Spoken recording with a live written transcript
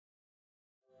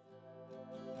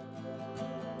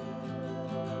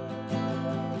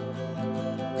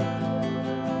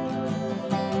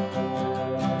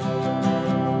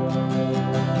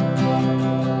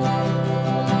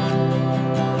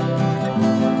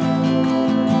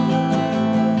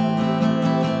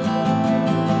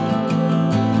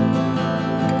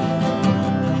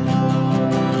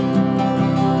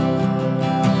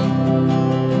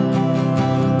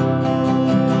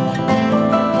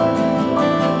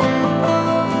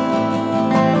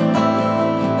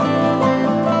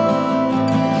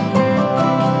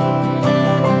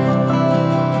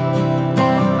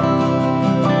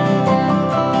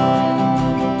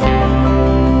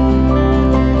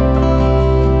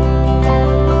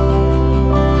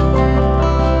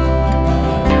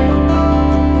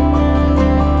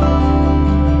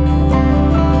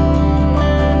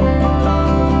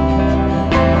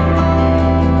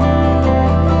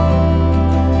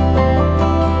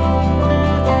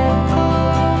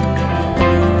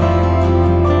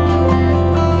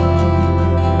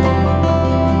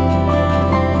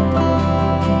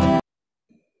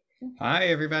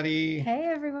everybody. Hey,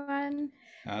 everyone.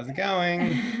 How's it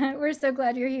going? We're so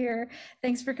glad you're here.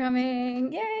 Thanks for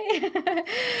coming. Yay.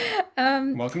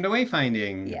 um, Welcome to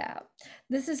Wayfinding. yeah,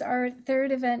 this is our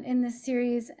third event in this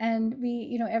series, and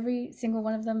every single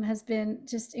one of them has been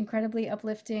just incredibly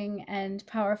uplifting and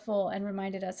powerful and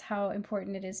reminded us how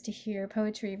important it is to hear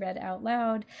poetry read out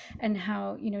loud and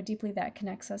how, deeply that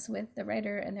connects us with the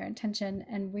writer and their intention.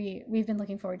 And we've been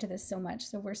looking forward to this so much.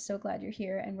 So we're so glad you're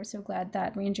here, and we're so glad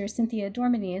that Ranger Cynthia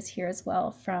Dorminey is here as well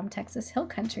from Texas Hill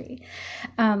Country.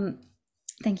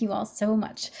 Thank you all so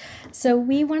much. So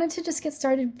we wanted to just get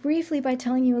started briefly by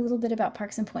telling you a little bit about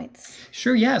Parks and Points.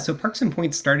 Sure, yeah. So Parks and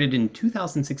Points started in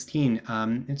 2016.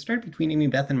 It started between Amy,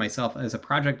 Beth, and myself as a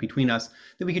project between us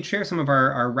that we could share some of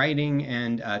our writing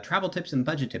and travel tips and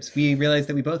budget tips. We realized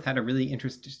that we both had a really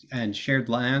interest and shared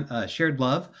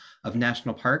love of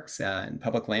national parks and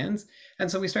public lands. And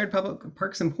so we started Public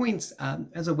Parks and Points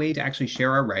as a way to actually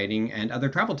share our writing and other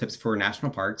travel tips for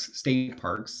national parks, state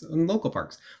parks, and local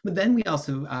parks. But then we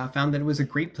also found that it was a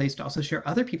great place to also share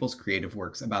other people's creative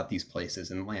works about these places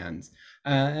and lands.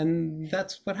 And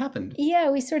that's what happened.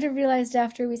 Yeah, we sort of realized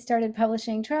after we started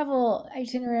publishing travel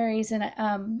itineraries and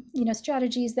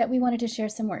strategies that we wanted to share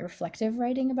some more reflective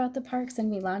writing about the parks,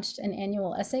 and we launched an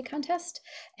annual essay contest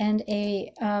and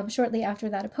shortly after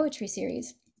that a poetry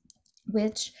series,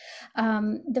 which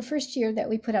the first year that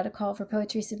we put out a call for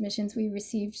poetry submissions, we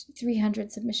received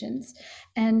 300 submissions,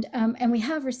 and we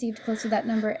have received close to that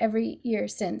number every year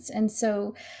since. And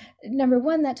so, number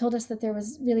one, that told us that there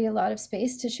was really a lot of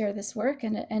space to share this work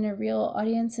and a real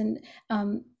audience and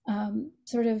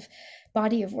sort of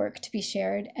body of work to be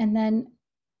shared. And then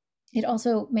it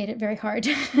also made it very hard,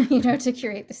 to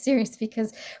curate the series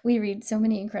because we read so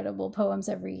many incredible poems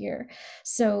every year.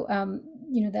 So,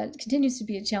 that continues to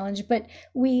be a challenge. But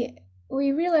we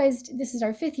realized this is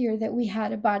our fifth year that we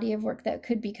had a body of work that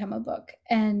could become a book.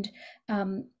 And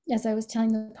as I was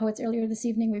telling the poets earlier this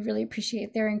evening, we really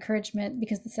appreciate their encouragement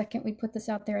because the second we put this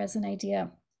out there as an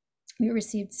idea, we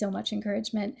received so much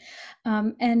encouragement,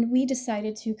 and we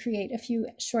decided to create a few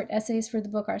short essays for the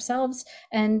book ourselves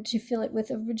and to fill it with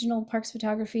original parks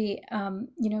photography.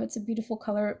 It's a beautiful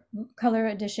color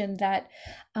edition that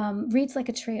reads like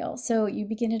a trail. So you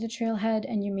begin at a trailhead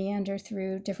and you meander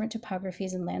through different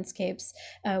topographies and landscapes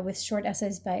with short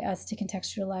essays by us to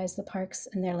contextualize the parks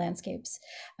and their landscapes,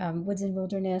 woods and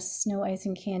wilderness, snow, ice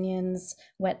and canyons,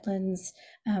 wetlands,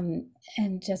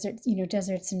 and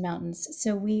deserts and mountains.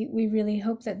 So we really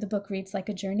hope that the book reads like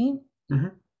a journey. Mm-hmm.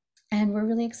 And we're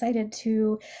really excited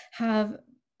to have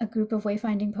a group of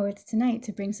wayfinding poets tonight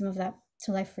to bring some of that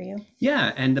to life for you.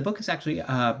 Yeah, and the book is actually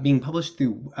being published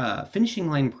through Finishing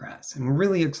Line Press, and we're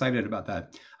really excited about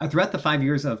that. Throughout the 5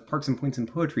 years of Parks and Points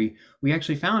and Poetry, we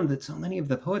actually found that so many of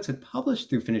the poets had published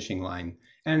through Finishing Line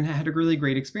and had a really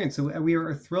great experience. So we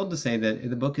are thrilled to say that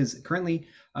the book is currently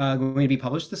going to be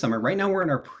published this summer. Right now, we're in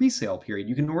our pre-sale period.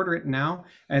 You can order it now,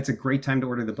 and it's a great time to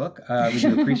order the book. We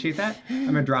do appreciate that. I'm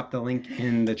going to drop the link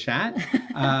in the chat.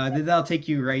 That'll take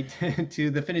you right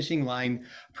to the Finishing Line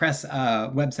Press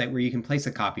website where you can place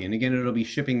a copy. And again, it'll be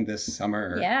shipping this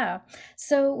summer. Yeah.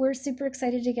 So we're super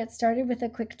excited to get started with a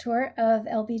quick tour of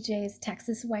LBJ's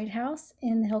Texas White House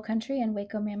in the Hill Country and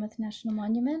Waco Mammoth National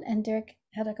Monument. And Derek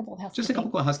had a couple of housekeeping. Just a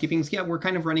couple of housekeepings. Yeah, we're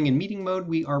kind of running in meeting mode.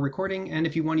 We are recording, and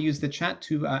if you want to use the chat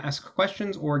to ask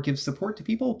questions or give support to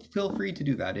people, feel free to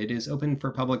do that. It is open for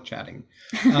public chatting.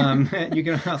 You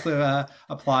can also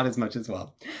applaud as much as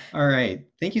well. All right,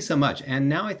 thank you so much. And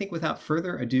now I think without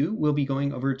further ado, we'll be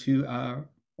going over to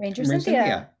Ranger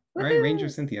Cynthia. All right, Ranger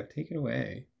Cynthia, take it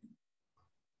away.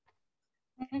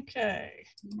 Okay.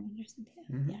 Ranger Cynthia.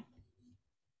 Mm-hmm. Yeah.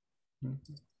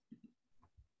 Mm-hmm.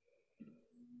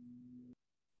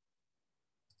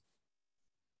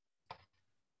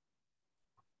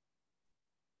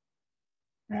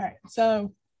 All right,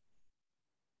 so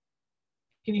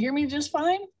can you hear me just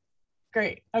fine?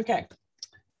 Great, okay.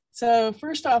 So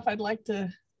first off, I'd like to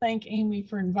thank Amy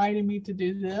for inviting me to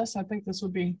do this. I think this will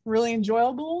be really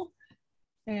enjoyable.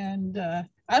 And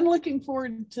I'm looking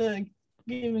forward to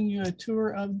giving you a tour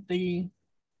of the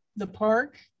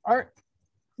park,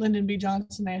 Lyndon B.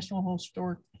 Johnson National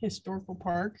Historical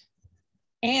Park,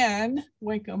 and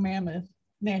Waco Mammoth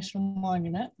National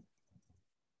Monument.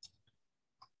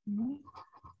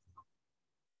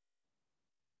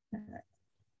 All right.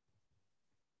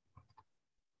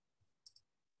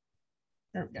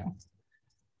 There we go.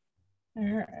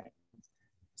 All right.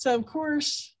 So of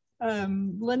course,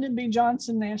 Lyndon B.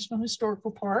 Johnson National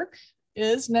Historical Park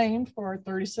is named for our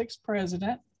 36th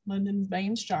president, Lyndon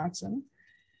Baines Johnson.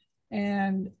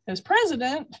 And as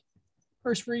president, of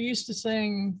course, we're used to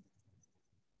seeing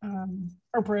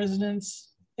our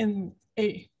presidents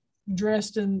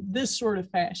dressed in this sort of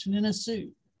fashion, in a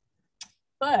suit.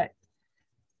 But,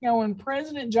 you know, when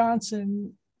President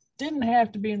Johnson didn't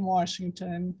have to be in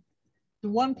Washington, the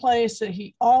one place that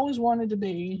he always wanted to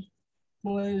be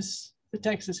was the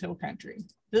Texas Hill Country.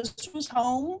 This was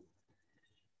home.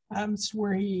 It's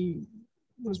where he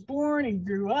was born and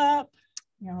grew up.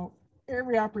 You know,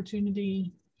 every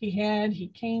opportunity he had, he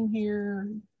came here,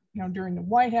 you know, during the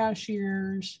White House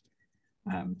years.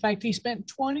 In fact, he spent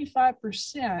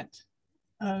 25%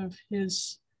 of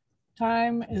his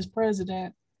time as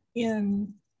president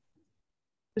in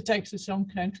the Texas Home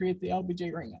Country at the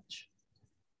LBJ Ranch.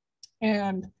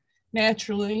 And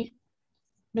naturally,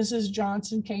 Mrs.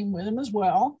 Johnson came with him as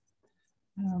well.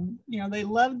 You know, they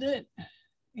loved it.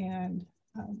 And,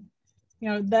 you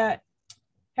know, that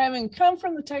having come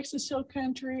from the Texas Hill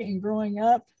Country and growing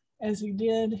up as he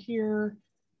did here,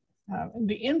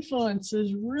 the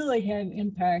influences really had an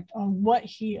impact on what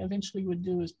he eventually would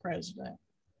do as president.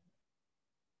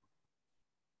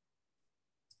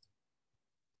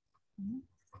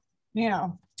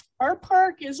 Now, our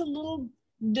park is a little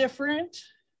different,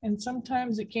 and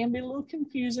sometimes it can be a little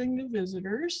confusing to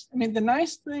visitors. I mean, the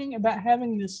nice thing about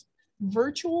having this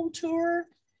virtual tour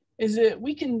is that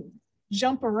we can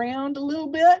jump around a little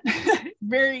bit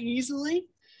very easily.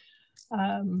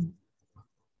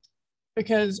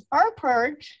 Because our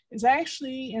park is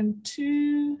actually in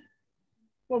two,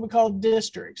 what we call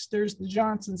districts. There's the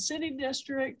Johnson City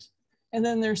District, and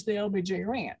then there's the LBJ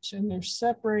Ranch, and they're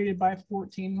separated by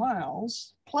 14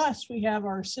 miles. Plus we have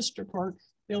our sister park,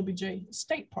 the LBJ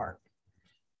State Park.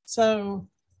 So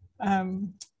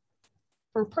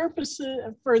for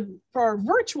our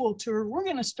virtual tour, we're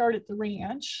gonna start at the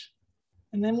ranch,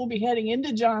 and then we'll be heading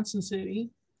into Johnson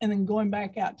City and then going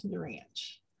back out to the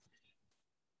ranch.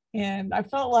 And I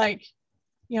felt like,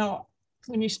 you know,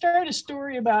 when you start a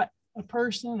story about a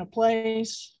person, a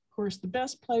place, of course, the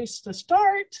best place to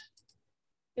start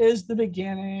is the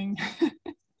beginning.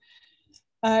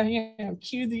 You know,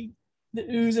 cue the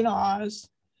oohs and ahs.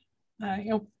 You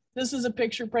know, this is a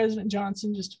picture of President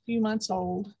Johnson, just a few months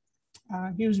old.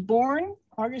 He was born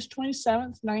August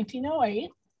 27th, 1908,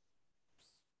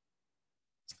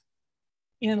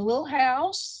 in a little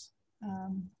house.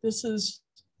 This is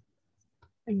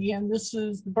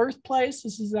the birthplace.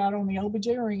 This is out on the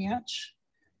LBJ Ranch.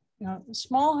 You know, a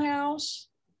small house.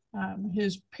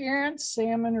 His parents,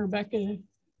 Sam and Rebecca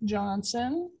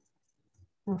Johnson,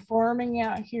 were farming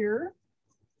out here.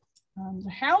 The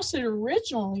house had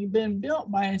originally been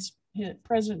built by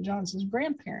President Johnson's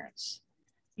grandparents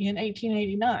in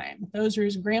 1889. Those are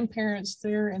his grandparents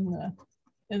there in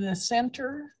the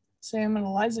center, Sam and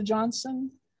Eliza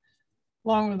Johnson,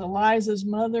 along with Eliza's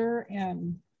mother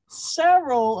and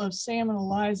several of Sam and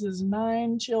Eliza's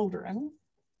 9 children.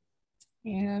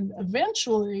 And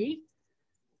eventually,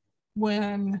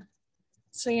 when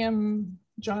Sam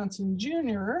Johnson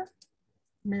Jr.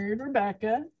 married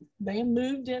Rebecca, they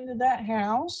moved into that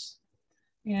house,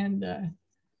 and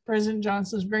President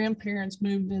Johnson's grandparents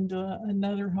moved into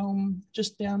another home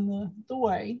just down the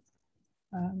way.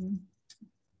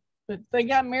 But they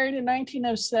got married in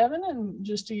 1907, and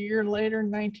just a year later,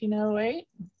 in 1908,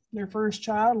 their first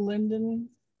child, Lyndon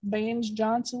Baines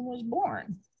Johnson, was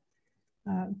born.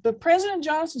 But President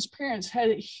Johnson's parents had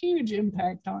a huge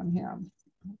impact on him.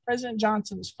 President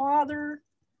Johnson's father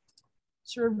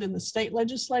served in the state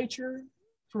legislature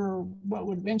for what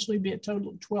would eventually be a total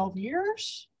of 12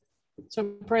 years. So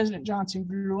President Johnson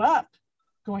grew up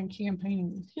going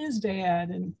campaigning with his dad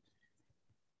and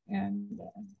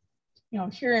you know,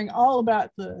 hearing all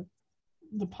about the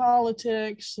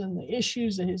politics and the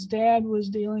issues that his dad was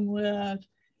dealing with.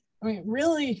 I mean,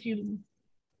 really,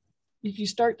 if you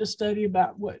start to study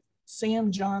about what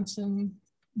Sam Johnson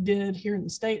did here in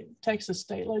the Texas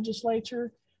state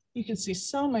legislature, you can see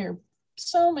so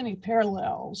many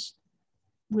parallels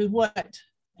with what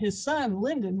his son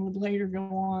Lyndon would later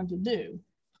go on to do.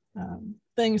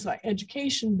 Things like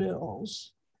education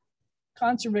bills,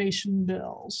 conservation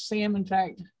bills. Sam, in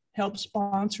fact, helped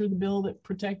sponsor the bill that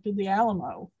protected the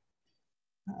Alamo.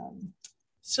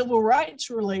 Civil rights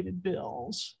related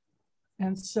bills.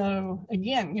 And so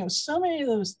again, you know, so many of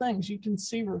those things you can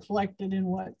see reflected in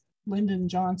what Lyndon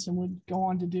Johnson would go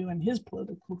on to do in his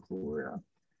political career.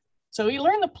 So he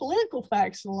learned the political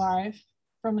facts of life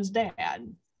from his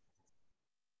dad.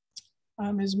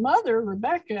 His mother,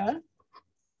 Rebecca,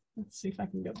 let's see if I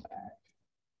can go back,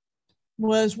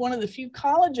 was one of the few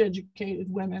college educated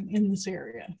women in this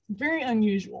area. Very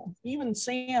unusual. Even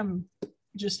Sam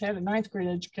just had a 9th grade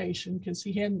education because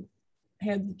he hadn't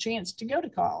had the chance to go to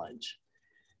college.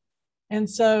 And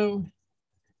so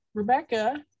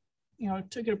Rebecca,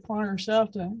 took it upon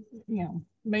herself to,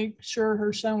 make sure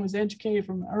her son was educated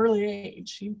from an early age.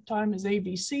 She taught him his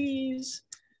ABCs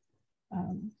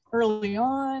early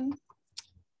on,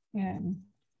 and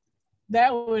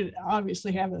that would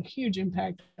obviously have a huge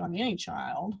impact on any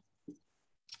child.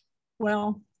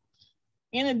 Well,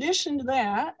 in addition to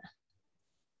that,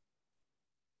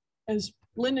 as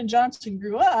Lyndon Johnson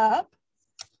grew up,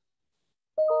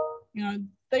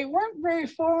 they weren't very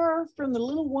far from the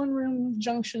little one-room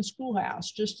Junction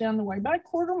schoolhouse just down the way, about a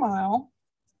quarter mile.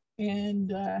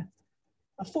 And a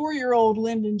 4-year-old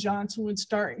Lyndon Johnson would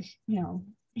start,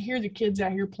 hear the kids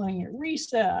out here playing at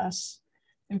recess.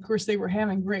 And of course, they were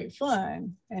having great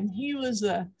fun. And he was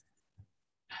a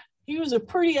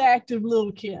pretty active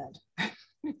little kid.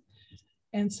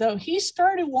 And so he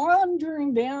started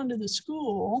wandering down to the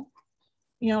school,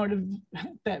 at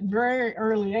that very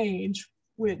early age,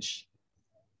 which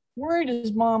worried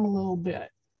his mom a little bit.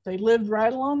 They lived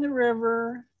right along the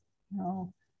river,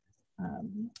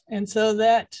 and so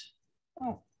that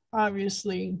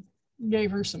obviously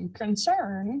gave her some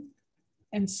concern.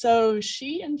 And so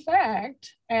she, in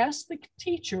fact, asked the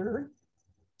teacher,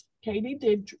 Katie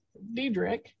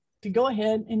Diedrich, to go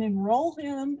ahead and enroll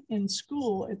him in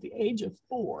school at the age of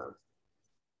 4.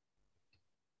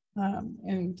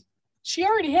 And she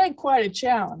already had quite a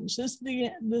challenge. This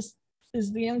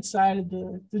is the inside of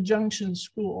the Junction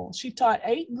school. She taught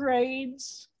 8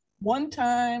 grades, one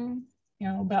time,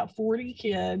 about 40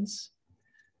 kids.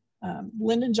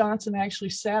 Lyndon Johnson actually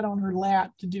sat on her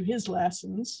lap to do his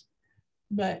lessons.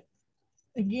 But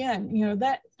again,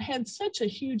 that had such a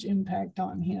huge impact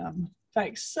on him. In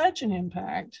fact, such an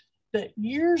impact that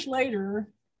years later,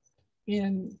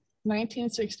 in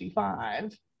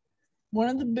 1965, one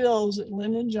of the bills that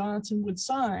Lyndon Johnson would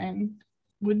sign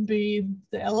would be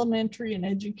the Elementary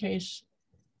and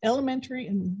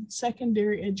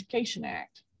Secondary Education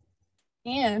Act.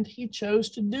 And he chose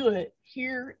to do it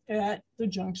here at the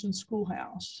Junction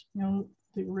Schoolhouse,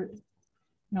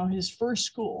 his first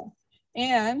school.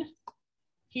 And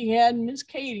he had Miss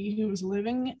Katie, who was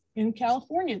living in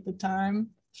California at the time,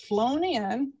 flown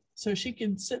in so she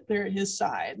could sit there at his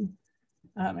side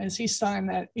as he signed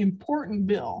that important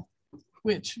bill,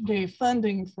 which gave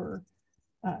funding for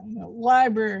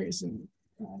libraries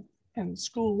and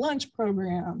school lunch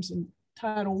programs and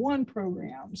Title I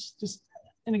programs. Just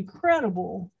an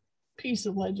incredible piece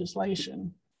of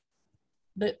legislation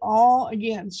that all,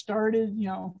 again, started,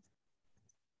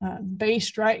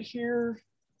 based right here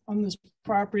on this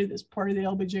property that's part of the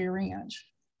LBJ Ranch.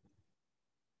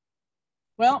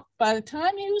 Well, by the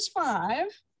time he was 5,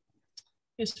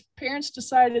 his parents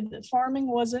decided that farming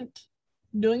wasn't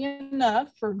doing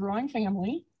enough for a growing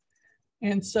family.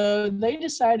 And so they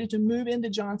decided to move into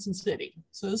Johnson City.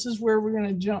 So this is where we're going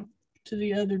to jump to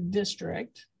the other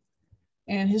district.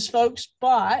 And his folks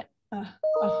bought a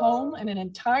home and an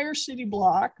entire city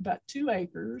block, about 2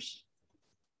 acres.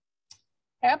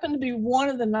 Happened to be one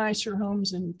of the nicer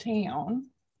homes in town.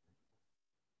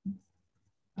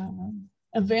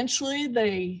 Eventually,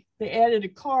 they added a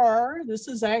car. This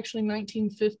is actually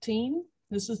 1915.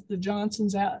 This is the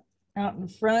Johnsons out in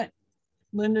front.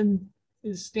 Lyndon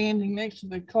is standing next to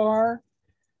the car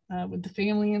with the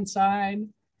family inside.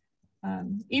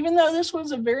 Even though this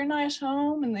was a very nice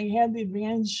home and they had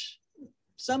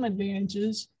some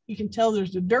advantages, you can tell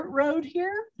there's a dirt road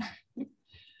here.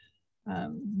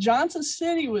 Johnson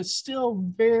City was still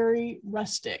very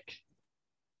rustic.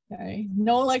 Okay,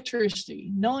 no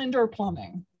electricity, no indoor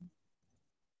plumbing.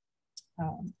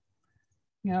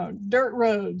 Dirt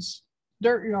roads,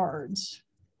 dirt yards.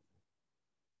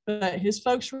 But his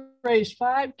folks raised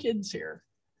 5 kids here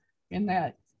in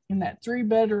that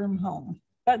 3-bedroom home,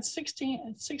 about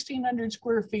 1,600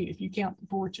 square feet if you count the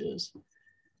porches.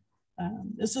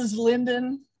 This is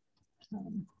Lyndon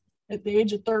at the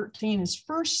age of 13, his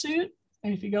first suit.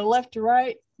 And if you go left to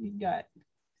right, you've got,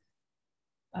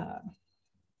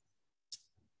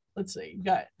 you've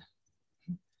got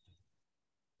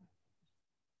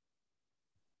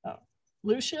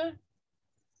Lucia,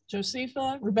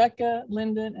 Josepha, Rebecca,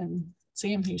 Lyndon, and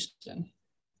Sam Houston.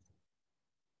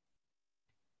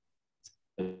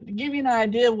 But to give you an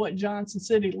idea of what Johnson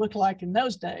City looked like in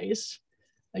those days,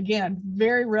 again,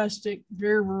 very rustic,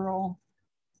 very rural.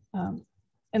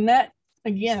 And that,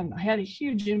 again, had a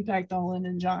huge impact on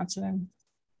Lyndon Johnson.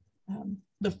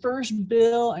 The first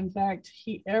bill, in fact,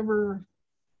 he ever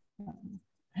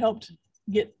helped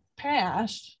get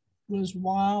passed was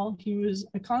while he was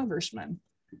a congressman.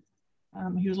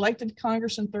 He was elected to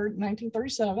Congress in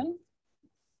 1937,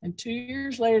 and 2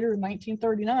 years later, in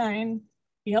 1939,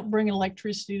 he helped bring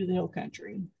electricity to the hill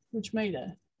country, which made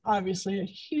obviously a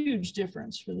huge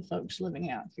difference for the folks living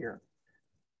out here.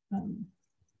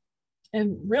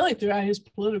 And really throughout his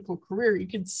political career, you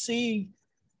could see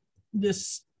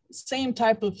this same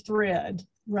type of thread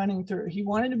running through. He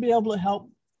wanted to be able to help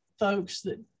folks,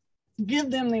 that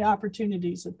give them the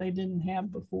opportunities that they didn't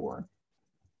have before.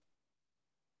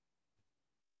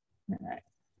 All right.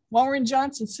 While we're in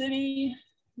Johnson City,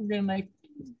 we're going to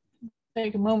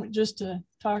take a moment just to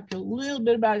talk a little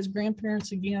bit about his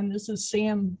grandparents again. This is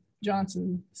Sam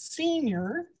Johnson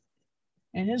Sr.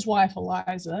 and his wife,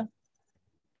 Eliza.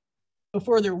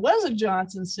 Before there was a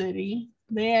Johnson City,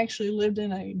 they actually lived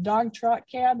in a dog trot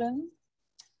cabin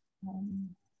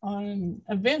on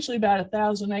eventually about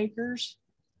 1,000 acres.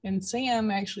 And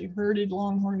Sam actually herded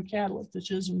longhorn cattle at the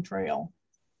Chisholm Trail.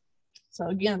 So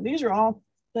again, these are all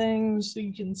things that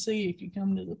you can see if you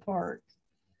come to the park.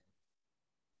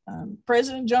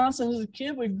 President Johnson as a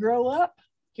kid would grow up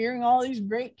hearing all these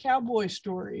great cowboy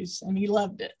stories, and he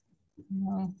loved it.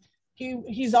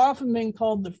 He's often been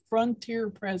called the frontier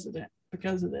president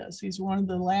because of this. He's one of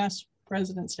the last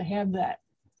presidents to have that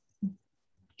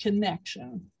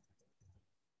connection.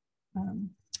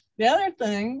 The other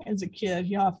thing as a kid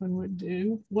he often would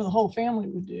do, well, the whole family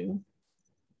would do,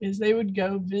 is they would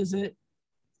go visit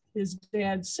his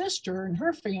dad's sister and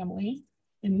her family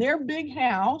in their big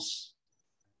house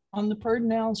on the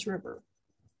Pedernales River.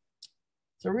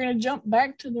 So we're going to jump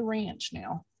back to the ranch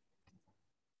now.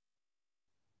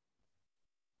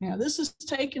 Now this is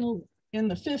taken in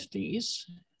the 50s.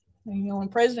 And, when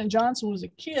President Johnson was a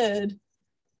kid,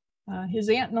 his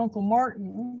aunt and Uncle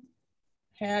Martin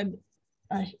had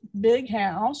a big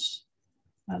house.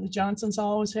 The Johnsons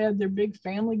always had their big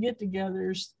family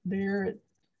get-togethers there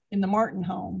in the Martin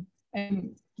home.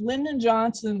 And Lyndon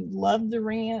Johnson loved the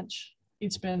ranch.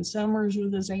 He'd spend summers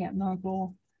with his aunt and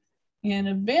uncle. And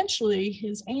eventually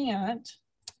his aunt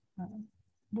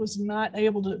was not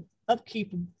able to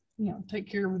upkeep,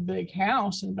 take care of a big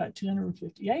house in about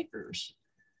 250 acres.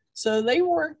 So they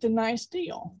worked a nice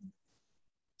deal.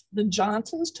 The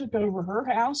Johnsons took over her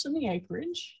house and the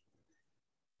acreage,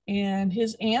 and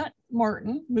his aunt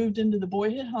Martin moved into the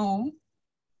boyhood home,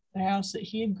 the house that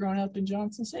he had grown up in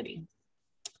Johnson City.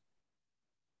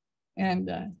 And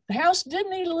the house did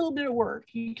need a little bit of work.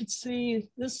 You could see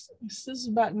this is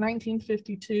about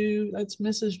 1952. That's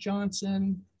Mrs.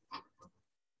 Johnson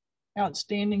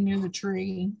outstanding near the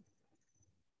tree.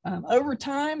 Over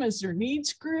time, as their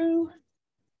needs grew,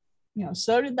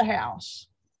 so did the house.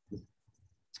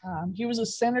 He was a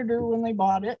senator when they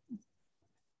bought it.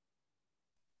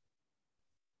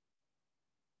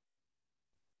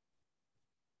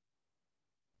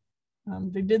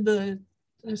 They did the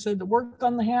work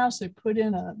on the house. They put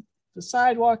in the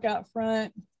sidewalk out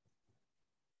front.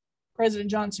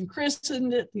 President Johnson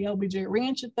christened it the LBJ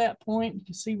Ranch at that point. You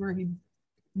can see where he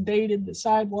dated the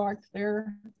sidewalk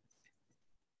there.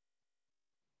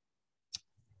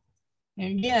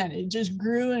 And again, it just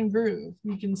grew and grew.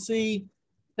 You can see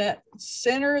that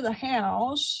center of the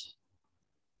house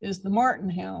is the Martin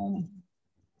home.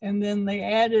 And then they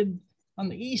added on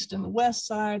the east and the west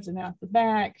sides and out the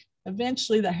back.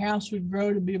 Eventually the house would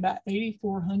grow to be about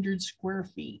 8,400 square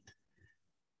feet.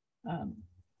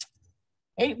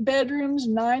 8 bedrooms,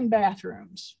 9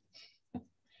 bathrooms.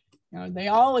 They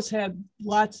always had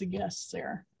lots of guests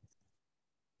there.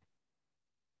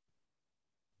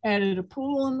 Added a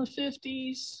pool in the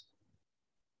 50s.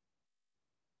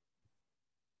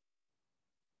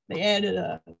 They added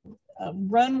a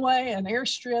runway, an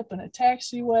airstrip, and a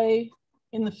taxiway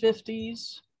in the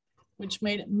 50s, which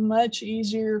made it much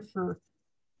easier for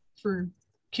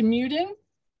commuting.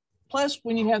 Plus,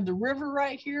 when you have the river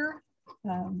right here,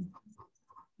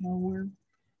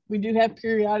 we do have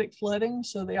periodic flooding,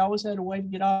 so they always had a way to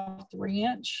get off the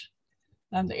ranch.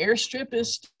 The airstrip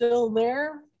is still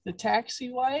there. The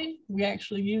taxiway we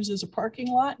actually use as a parking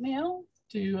lot now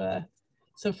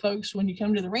so folks, when you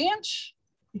come to the ranch,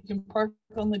 you can park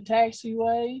on the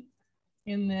taxiway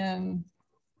and then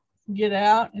get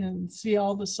out and see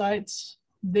all the sights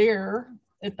there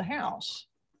at the house.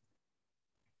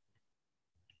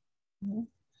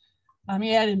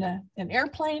 He added an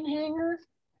airplane hangar,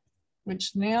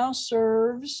 which now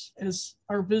serves as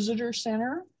our visitor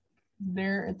center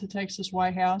there at the Texas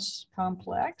White House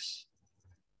complex.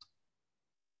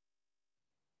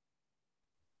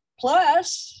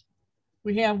 Plus,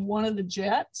 we have one of the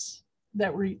jets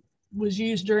that was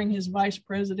used during his vice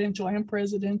presidential and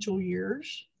presidential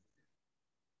years.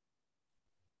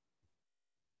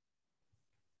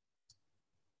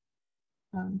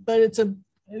 But it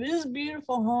is a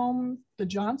beautiful home. The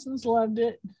Johnsons loved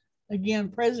it. Again,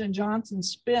 President Johnson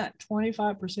spent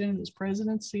 25% of his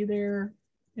presidency there.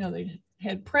 They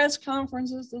had press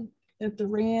conferences at the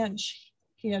ranch.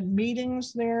 He had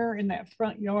meetings there in that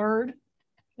front yard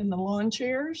in the lawn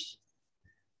chairs.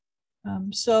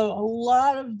 So a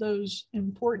lot of those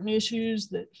important issues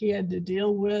that he had to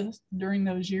deal with during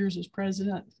those years as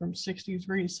president from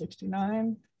 63 to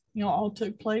 69, you know, all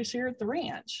took place here at the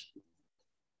ranch.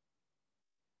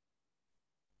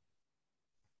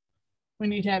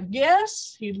 When he'd have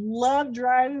guests, he loved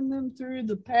driving them through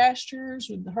the pastures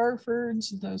with the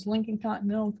Herefords, those Lincoln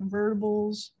Continental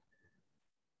convertibles.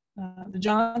 The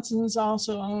Johnsons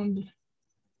also owned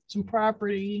some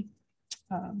property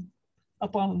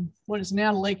up on what is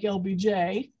now Lake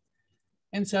LBJ.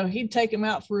 And so he'd take him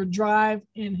out for a drive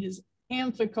in his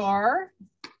amphicar.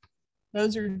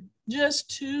 Those are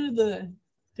just two of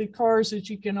the cars that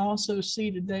you can also see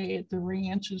today at the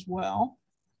ranch as well.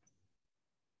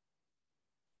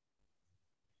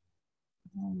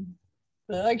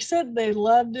 But like I said, they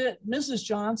loved it. Mrs.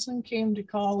 Johnson came to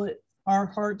call it our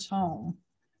heart's home.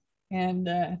 And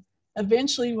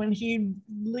eventually when he'd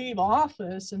leave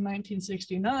office in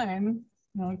 1969,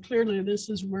 you know, clearly this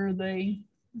is where they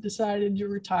decided to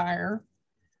retire.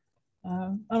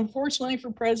 Unfortunately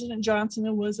for President Johnson,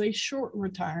 it was a short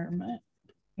retirement.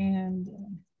 And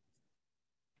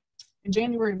in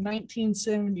January of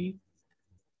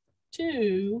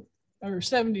 1972 or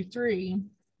 73,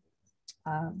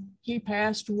 he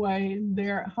passed away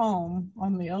there at home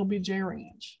on the LBJ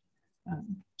Ranch,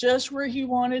 just where he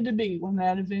wanted to be when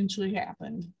that eventually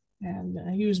happened. And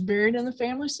he was buried in the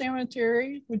family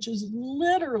cemetery, which is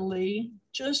literally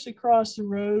just across the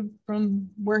road from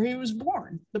where he was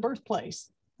born, the birthplace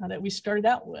that we started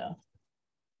out with.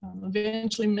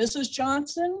 Eventually, Mrs.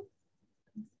 Johnson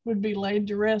would be laid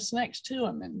to rest next to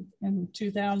him in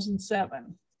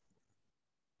 2007.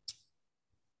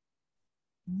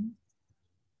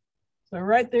 So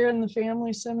right there in the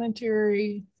family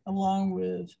cemetery, along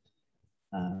with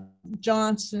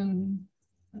Johnson,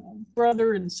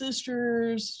 brother and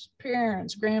sisters,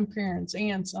 parents, grandparents,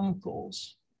 aunts,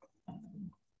 uncles.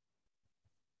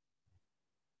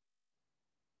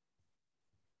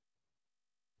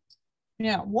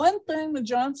 Now, one thing the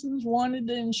Johnsons wanted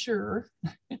to ensure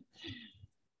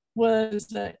was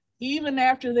that even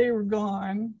after they were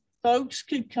gone, folks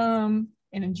could come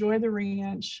and enjoy the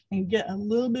ranch and get a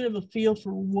little bit of a feel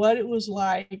for what it was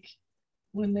like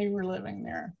when they were living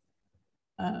there.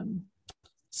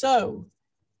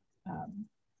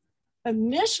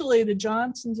 Initially, the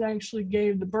Johnsons actually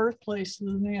gave the birthplace to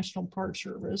the National Park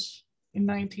Service in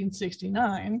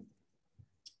 1969.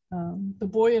 The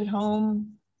boy at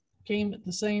home came at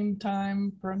the same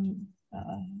time from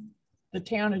the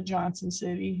town of Johnson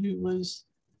City, who was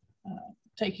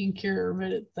taking care of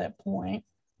it at that point.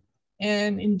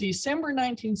 And in December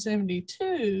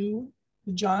 1972,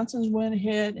 the Johnsons went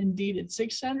ahead and deeded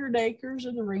 600 acres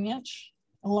of the ranch,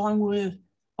 along with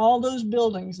all those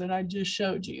buildings that I just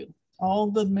showed you, all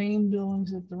the main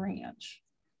buildings at the ranch.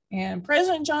 And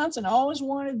President Johnson always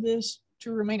wanted this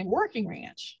to remain a working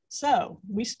ranch. So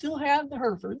we still have the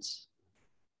Herefords.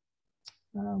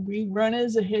 We run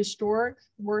as a historic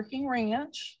working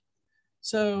ranch.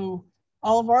 So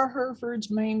all of our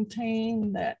Herefords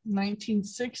maintain that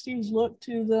 1960s look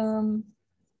to them.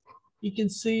 You can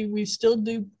see we still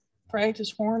do practice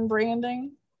horn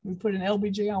branding. We put an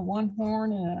LBJ on one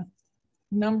horn and a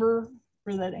number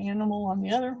for that animal on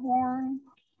the other horn.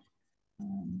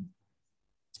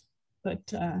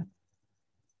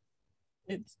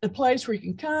 It's a place where you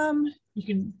can come, you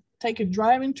can take a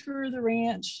driving tour of the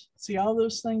ranch, see all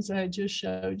those things that I just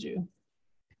showed you.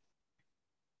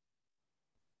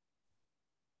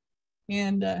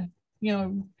 And you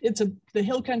know, the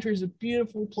hill country is a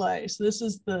beautiful place. This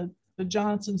is the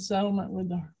Johnson settlement with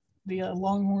the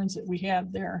longhorns that we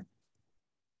have there.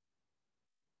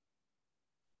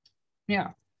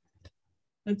 Yeah,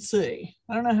 let's see.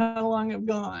 I don't know how long I've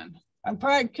gone. I'm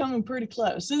probably coming pretty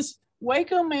close. This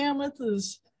Waco Mammoth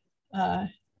is a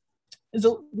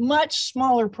much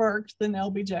smaller park than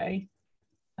LBJ.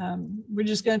 We're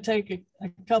just going to take a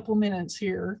couple minutes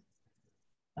here.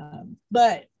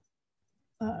 But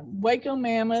Waco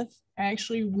Mammoth,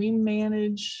 actually, we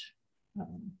manage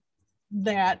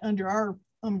that under our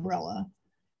umbrella.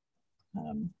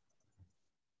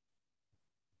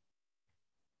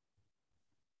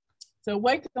 So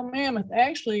Waco Mammoth,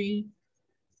 actually,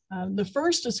 the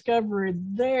first discovery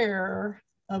there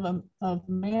of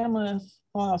mammoth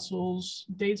fossils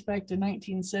dates back to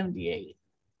 1978.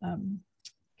 A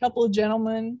couple of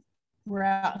gentlemen were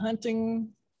out hunting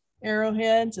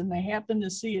arrowheads and they happened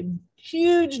to see a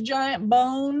huge giant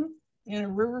bone in a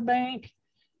riverbank.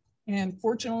 And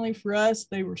fortunately for us,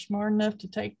 they were smart enough to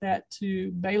take that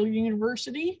to Baylor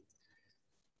University.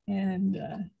 And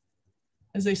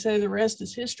as they say, the rest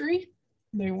is history.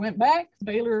 They went back.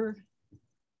 Baylor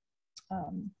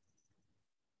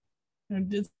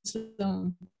did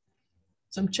some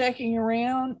checking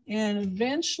around, and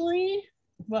eventually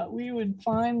what we would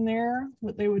find there,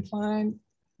 what they would find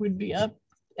would be up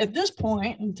at this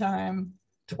point in time,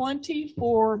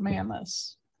 24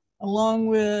 mammoths, along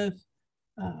with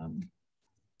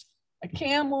a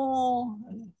camel,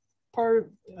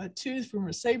 a tooth from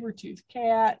a saber-toothed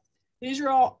cat. These are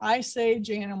all Ice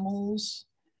Age animals.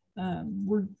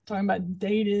 We're talking about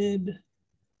dated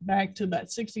back to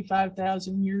about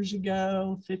 65,000 years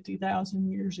ago, 50,000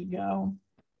 years ago.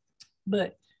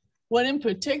 But what in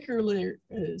particular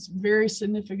is very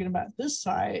significant about this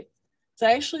site, it's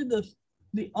actually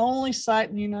the only site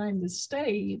in the United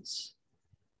States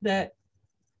that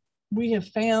we have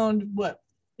found what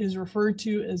is referred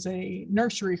to as a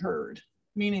nursery herd,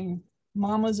 meaning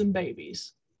mamas and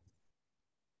babies.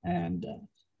 And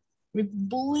we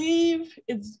believe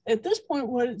it's at this point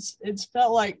what it's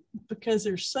felt like, because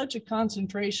there's such a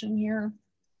concentration here.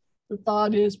 The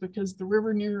thought is because the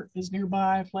river is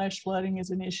nearby, flash flooding is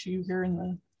an issue here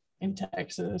in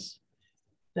Texas,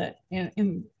 that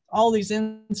in all these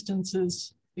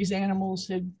instances, these animals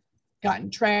had gotten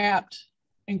trapped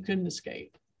and couldn't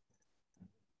escape.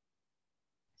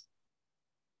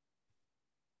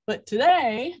 But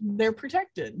today they're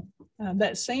protected.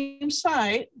 That same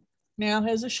site now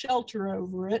has a shelter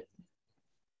over it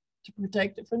to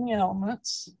protect it from the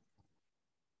elements.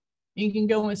 You can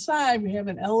go inside. We have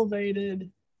an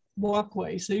elevated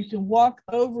walkway, so you can walk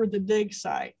over the dig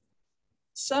site.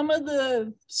 Some of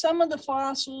the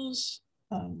fossils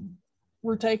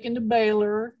were taken to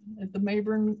Baylor at the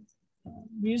Mayburn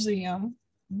Museum,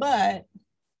 but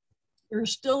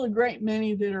there's still a great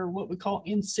many that are what we call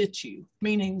in situ,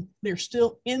 meaning they're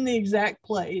still in the exact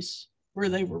place where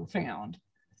they were found.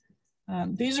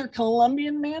 These are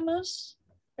Columbian mammoths.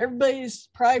 Everybody's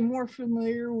probably more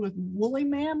familiar with woolly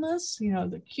mammoths, you know,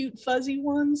 the cute fuzzy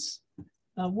ones.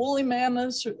 Woolly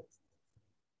mammoths,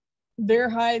 their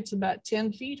height's about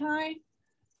 10 feet high.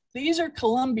 These are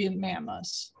Columbian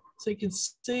mammoths. So you can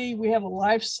see we have a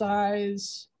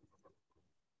life-size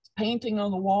painting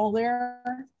on the wall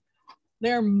there.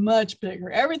 They're much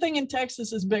bigger. Everything in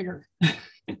Texas is bigger.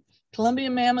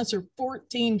 Columbian mammoths are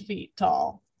 14 feet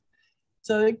tall.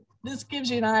 So this gives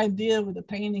you an idea with the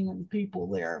painting and the people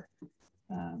there,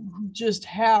 just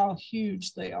how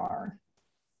huge they are.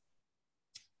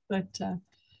 But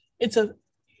it's a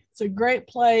great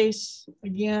place.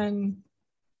 Again,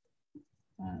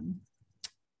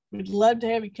 we'd love to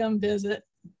have you come visit.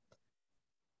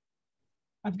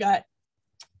 I've got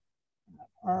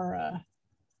our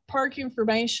park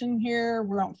information here.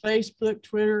 We're on Facebook,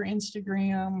 Twitter,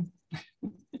 Instagram.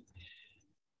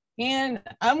 And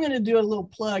I'm going to do a little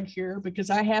plug here because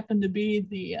I happen to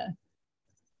be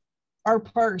our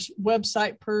park's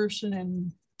website person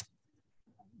and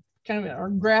kind of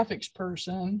our graphics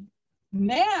person.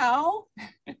 Now,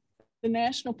 the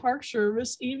National Park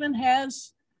Service even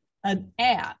has an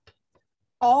app.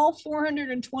 All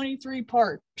 423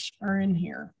 parks are in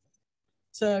here.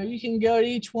 So you can go to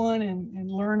each one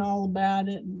and learn all about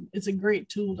it. And it's a great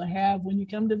tool to have when you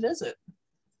come to visit.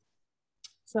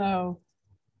 So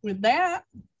with that,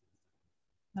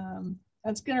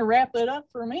 that's going to wrap it up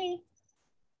for me.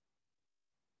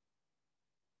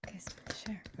 Okay,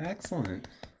 sure. Excellent.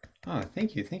 Oh,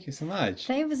 thank you. Thank you so much.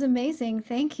 That was amazing.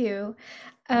 Thank you.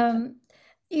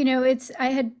 You know,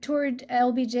 I had toured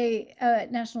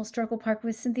LBJ National Historical Park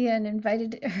with Cynthia and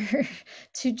invited her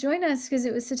to join us because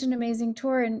it was such an amazing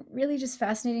tour and really just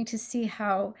fascinating to see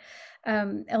how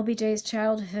LBJ's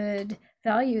childhood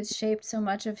values shaped so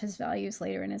much of his values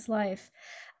later in his life.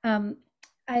 We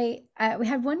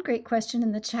had one great question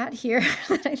in the chat here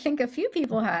that I think a few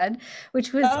people had,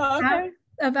 which was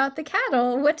about the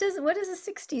cattle. What does a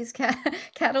 60s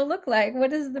cattle look like?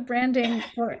 What is the branding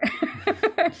for?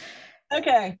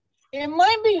 Okay, it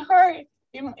might be hard.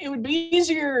 It would be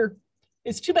easier.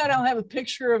 It's too bad I don't have a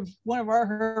picture of one of our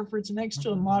Herefords next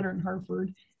to a modern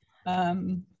Hereford.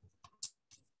 Let's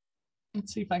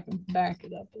see if I can back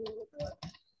it up a little bit.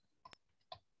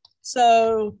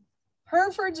 So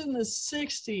Herefords in the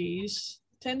 60s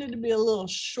tended to be a little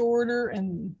shorter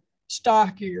and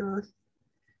stockier.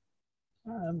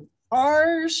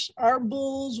 Our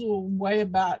bulls will weigh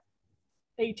about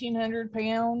 1,800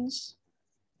 pounds.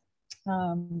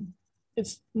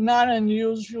 It's not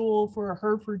unusual for a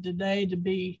Hereford today to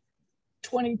be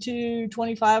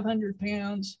 2,500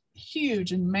 pounds,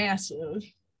 huge and massive.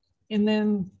 And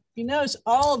then you notice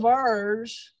all of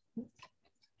ours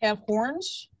have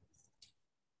horns.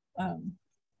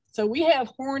 So we have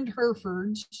horned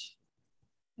Herefords.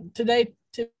 Today,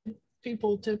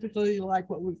 people typically like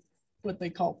what they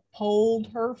call polled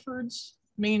Herefords,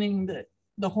 meaning that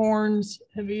the horns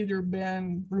have either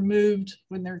been removed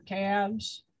when they're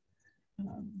calves,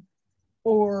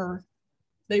 or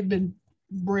they've been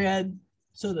bred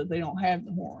so that they don't have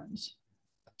the horns.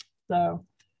 So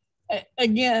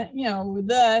again,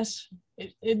 with us,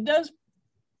 it does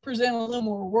present a little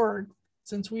more work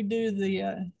since we do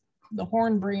the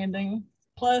horn branding.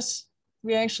 Plus,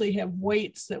 we actually have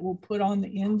weights that we'll put on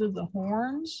the end of the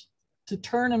horns to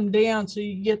turn them down so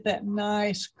you get that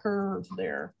nice curve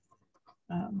there.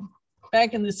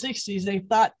 Back in the 60s, they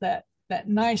thought that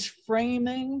nice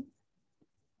framing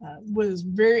was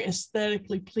very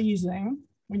aesthetically pleasing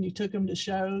when you took them to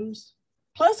shows.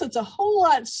 Plus, it's a whole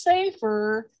lot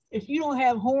safer if you don't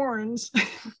have horns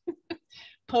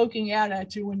poking out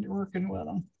at you when you're working with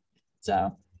them.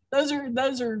 So those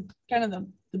are kind of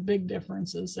the big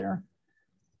differences there.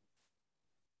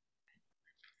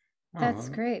 That's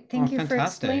great. Thank you fantastic. for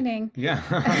explaining. Yeah,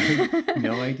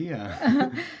 no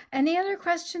idea. Any other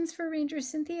questions for Ranger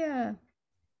Cynthia?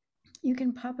 You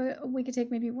can we could take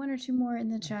maybe one or two more in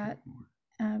the chat.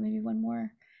 Maybe one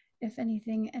more. If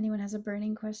anyone has a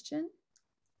burning question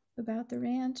about the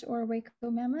ranch or Waco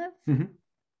Mammoth.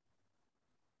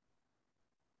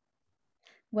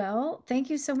 Well, thank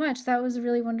you so much. That was a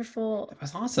really wonderful. That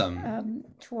was awesome.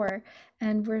 Tour,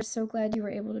 and we're so glad you were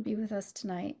able to be with us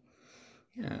tonight.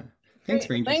 Yeah. Thanks,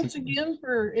 Ranger. Thanks again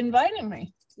for inviting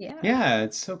me. Yeah,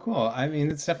 it's so cool. I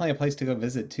mean, it's definitely a place to go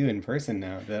visit too in person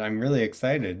now that I'm really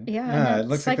excited. Yeah, it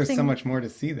looks like there's so much more to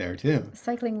see there too.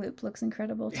 Cycling loop looks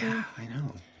incredible too. Yeah, I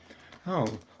know. Oh,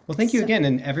 well, thank you again,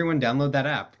 and everyone download that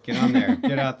app. Get on there,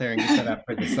 get out there and get that app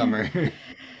for the summer.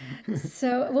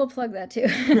 So we'll plug that too.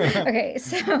 Okay,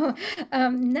 so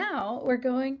now we're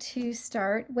going to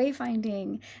start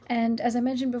wayfinding. And as I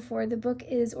mentioned before, the book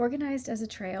is organized as a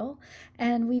trail,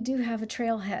 and we do have a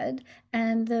trailhead.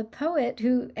 And the poet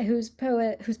whose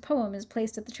poem is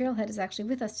placed at the trailhead is actually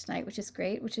with us tonight, which is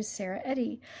great, which is Sara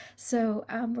Eddy. So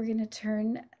we're going to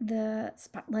turn the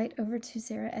spotlight over to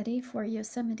Sara Eddy for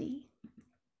Yosemite.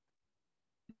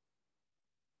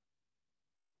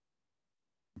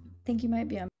 I think you might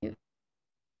be on mute.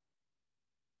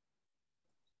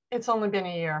 It's only been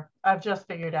a year. I've just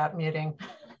figured out muting.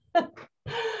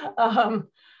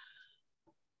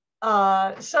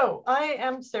 So I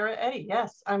am Sara Eddy.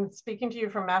 Yes, I'm speaking to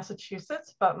you from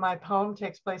Massachusetts, but my poem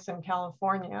takes place in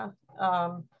California.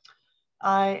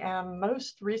 I am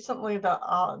most recently the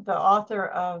author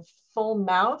of Full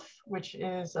Mouth, which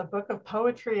is a book of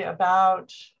poetry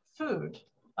about food.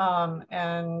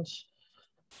 And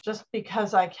just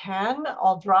because I can,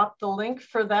 I'll drop the link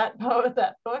for that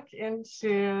book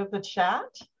into the chat.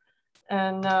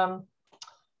 And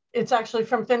it's actually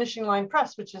from Finishing Line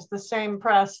Press, which is the same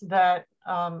press that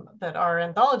our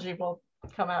anthology will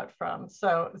come out from.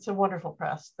 So it's a wonderful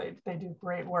press. They do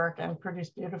great work and produce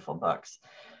beautiful books.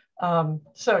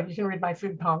 So you can read my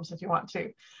food poems if you want to.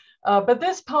 But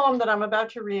this poem that I'm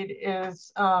about to read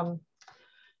is,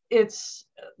 it's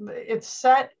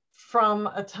set from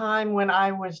a time when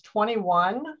I was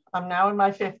 21. I'm now in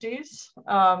my 50s,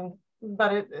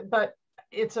 but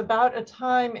it's about a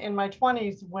time in my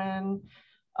 20s when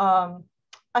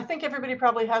I think everybody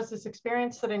probably has this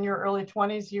experience that in your early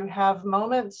 20s, you have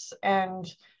moments and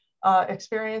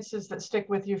experiences that stick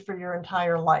with you for your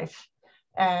entire life.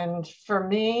 And for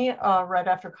me, right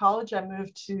after college, I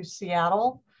moved to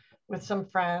Seattle with some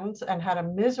friends and had a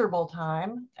miserable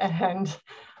time, and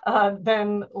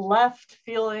then left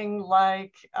feeling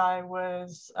like I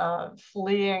was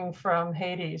fleeing from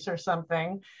Hades or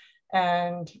something,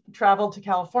 and traveled to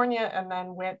California, and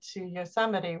then went to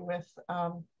Yosemite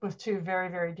with two very,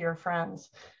 very dear friends.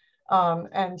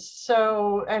 And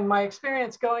my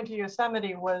experience going to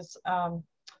Yosemite was,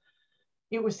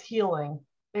 it was healing.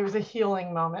 It was a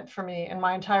healing moment for me in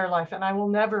my entire life. And I will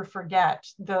never forget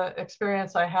the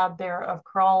experience I had there of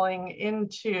crawling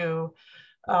into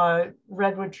a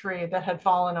redwood tree that had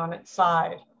fallen on its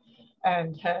side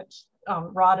and had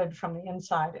rotted from the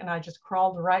inside. And I just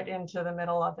crawled right into the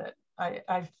middle of it.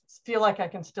 I feel like I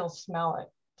can still smell it,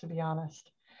 to be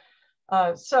honest.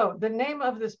 So the name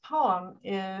of this poem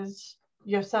is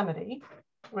Yosemite,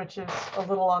 which is a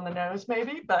little on the nose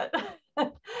maybe, but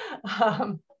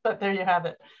there you have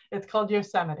it. It's called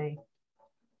Yosemite.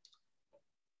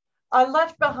 I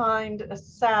left behind a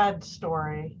sad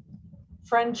story,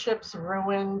 friendships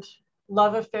ruined,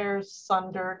 love affairs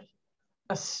sundered,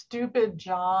 a stupid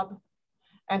job,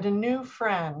 and a new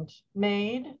friend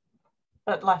made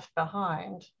but left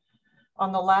behind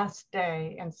on the last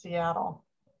day in Seattle.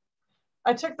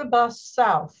 I took the bus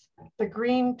south, the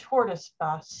green tortoise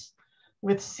bus,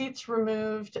 with seats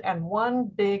removed and one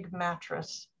big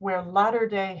mattress where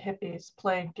latter-day hippies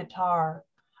played guitar.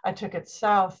 I took it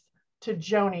south to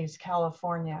Joni's,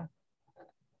 California.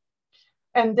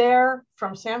 And there,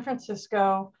 from San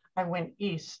Francisco, I went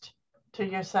east to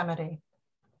Yosemite.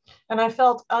 And I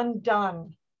felt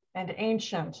undone and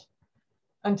ancient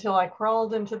until I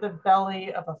crawled into the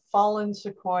belly of a fallen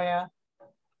sequoia,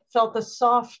 felt the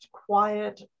soft,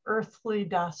 quiet, earthly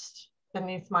dust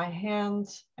beneath my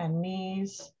hands and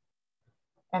knees,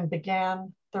 and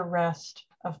began the rest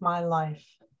of my life.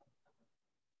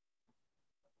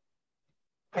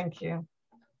 Thank you.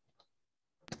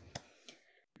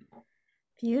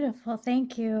 Beautiful,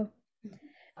 thank you.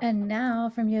 And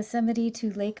now from Yosemite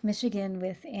to Lake Michigan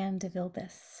with Anne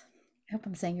DeVilbiss. I hope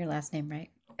I'm saying your last name right.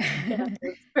 Yeah,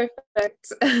 that's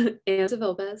perfect. Anne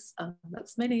DeVilbiss,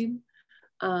 that's my name.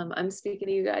 I'm speaking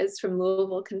to you guys from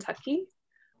Louisville, Kentucky.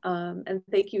 And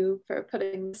thank you for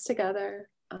putting this together.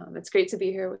 It's great to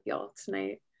be here with y'all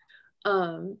tonight.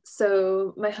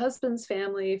 So my husband's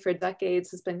family for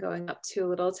decades has been going up to a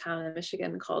little town in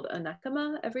Michigan called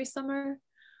Onekama every summer.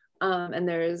 And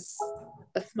there's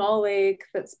a small lake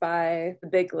that's by the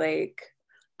big lake.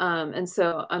 And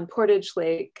so on Portage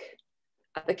Lake,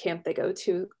 at the camp they go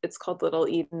to, it's called Little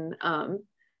Eden.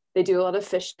 They do a lot of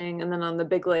fishing. And then on the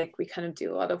big lake, we kind of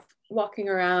do a lot of walking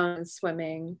around and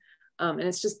swimming. And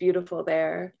it's just beautiful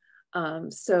there.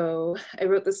 So I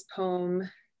wrote this poem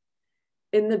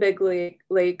in the big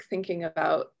lake thinking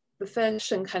about the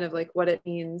fish and kind of like what it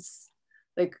means,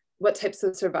 like what types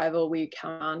of survival we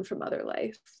count on from other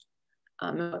life.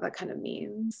 And what that kind of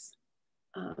means.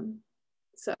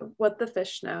 So what the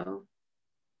fish know.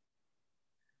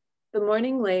 The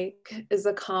morning lake is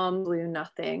a calm blue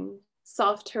nothing,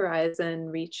 soft horizon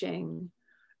reaching,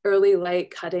 early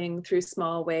light cutting through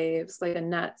small waves like a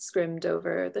net scrimmed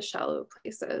over the shallow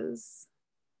places.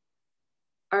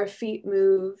 Our feet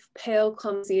move, pale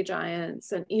clumsy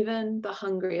giants, and even the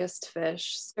hungriest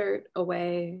fish skirt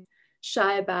away,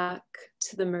 shy back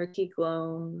to the murky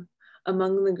gloam,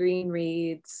 among the green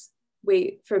reeds,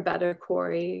 wait for better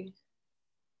Kory.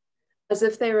 As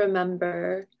if they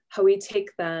remember how we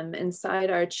take them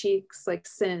inside our cheeks like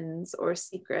sins or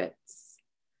secrets.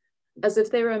 As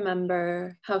if they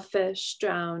remember how fish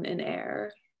drown in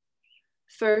air.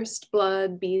 First,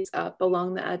 blood beads up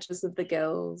along the edges of the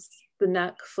gills, the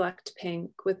neck flecked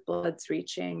pink with bloods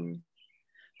reaching,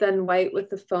 then white with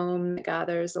the foam that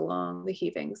gathers along the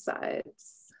heaving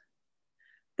sides.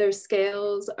 Their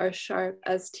scales are sharp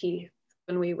as teeth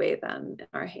when we weigh them in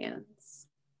our hands.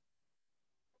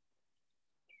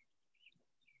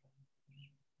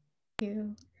 Thank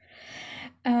you.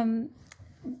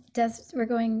 We're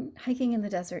going hiking in the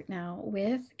desert now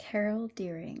with Carol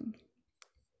Deering.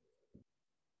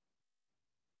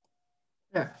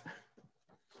 There.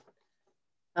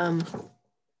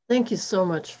 Thank you so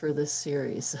much for this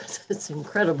series. It's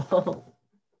incredible.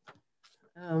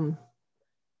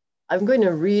 I'm going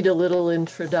to read a little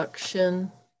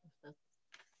introduction.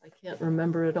 I can't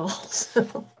remember it all.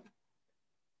 So,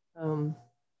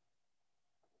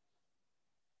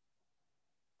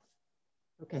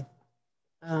 okay.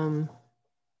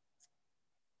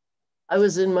 I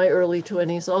was in my early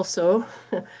 20s also.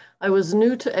 I was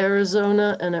new to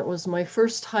Arizona and it was my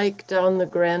first hike down the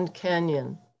Grand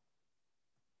Canyon.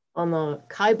 On the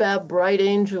Kaibab Bright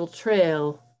Angel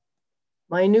Trail,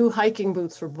 my new hiking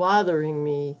boots were bothering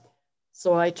me.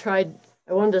 So I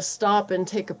wanted to stop and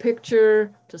take a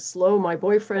picture to slow my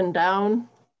boyfriend down.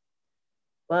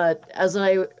 But as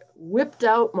I whipped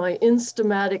out my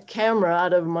Instamatic camera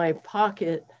out of my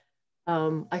pocket,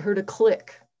 I heard a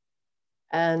click.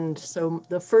 And so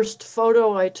the first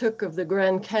photo I took of the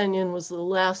Grand Canyon was the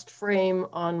last frame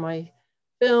on my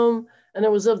film, and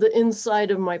it was of the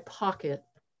inside of my pocket.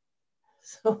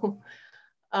 So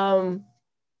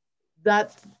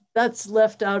that's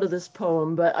left out of this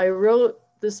poem, but I wrote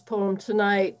this poem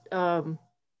tonight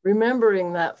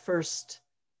remembering that first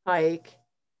hike.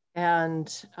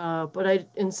 And but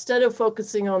instead of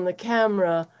focusing on the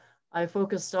camera, I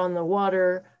focused on the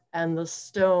water and the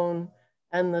stone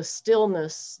and the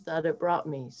stillness that it brought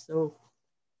me. So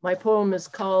my poem is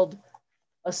called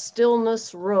A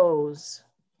Stillness Rose.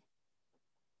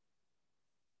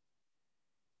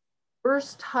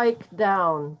 First hike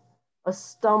down, a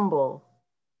stumble,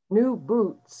 new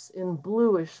boots in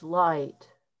bluish light.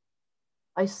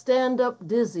 I stand up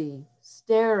dizzy,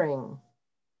 staring,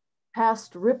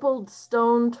 past rippled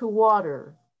stone to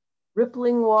water,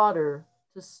 rippling water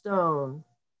to stone,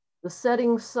 the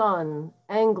setting sun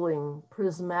angling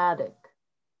prismatic.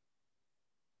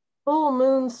 Full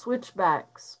moon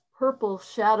switchbacks, purple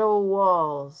shadow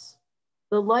walls,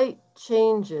 the light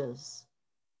changes,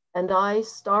 and I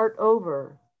start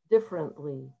over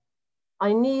differently.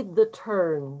 I need the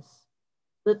turns,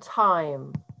 the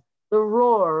time, the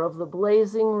roar of the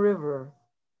blazing river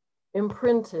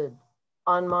imprinted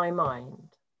on my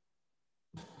mind.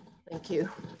 Thank you.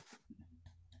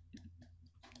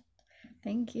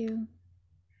 Thank you.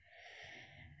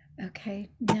 Okay,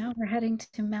 now we're heading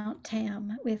to Mount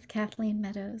Tam with Kathleen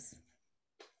Meadows.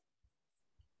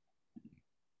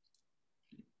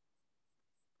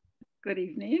 Good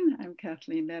evening, I'm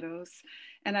Kathleen Meadows,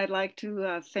 and I'd like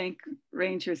to thank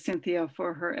Ranger Cynthia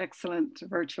for her excellent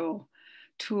virtual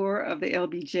tour of the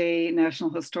LBJ National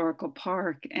Historical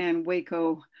Park and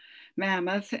Waco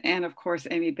Mammoth, and of course,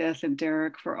 Amy Beth and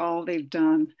Derek for all they've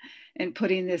done in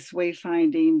putting this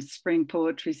Wayfinding Spring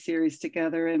Poetry Series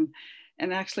together and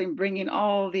actually bringing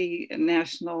all the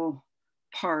national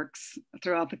parks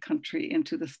throughout the country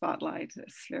into the spotlight.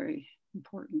 It's very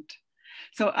important.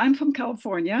 So I'm from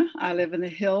California. I live in the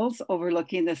hills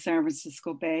overlooking the San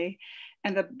Francisco Bay.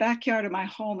 And the backyard of my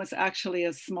home is actually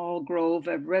a small grove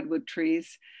of redwood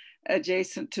trees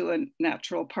adjacent to a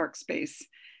natural park space.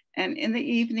 And in the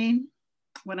evening,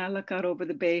 when I look out over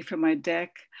the bay from my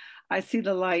deck, I see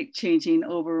the light changing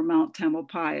over Mount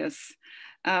Tamalpais.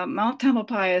 Mount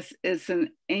Tamalpais is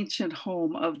an ancient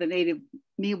home of the native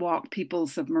Miwok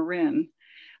peoples of Marin.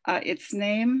 Its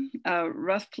name,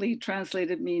 roughly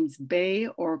translated, means bay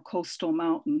or coastal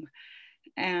mountain.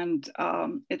 And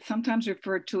it's sometimes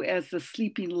referred to as the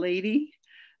Sleeping Lady.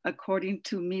 According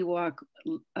to Miwok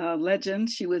legend,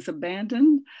 she was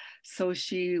abandoned, so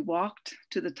she walked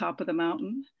to the top of the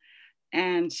mountain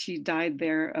and she died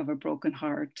there of a broken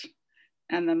heart.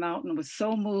 And the mountain was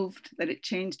so moved that it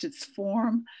changed its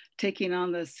form, taking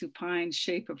on the supine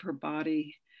shape of her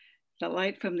body. The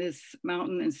light from this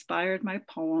mountain inspired my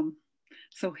poem.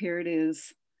 So here it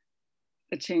is,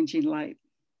 A Changing Light.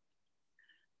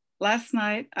 Last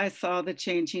night, I saw the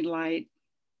changing light,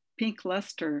 pink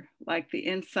luster like the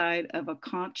inside of a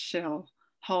conch shell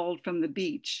hauled from the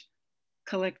beach,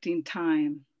 collecting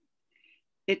time.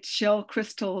 Its shell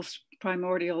crystals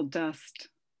primordial dust,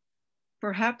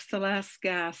 perhaps the last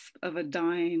gasp of a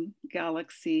dying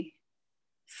galaxy.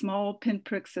 Small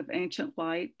pinpricks of ancient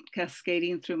light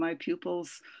cascading through my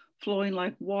pupils, flowing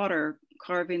like water,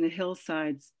 carving the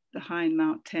hillsides behind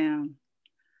Mount Tam.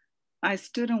 I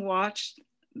stood and watched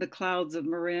the clouds of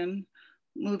Marin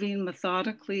moving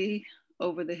methodically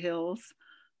over the hills,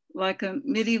 like a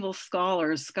medieval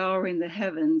scholar scouring the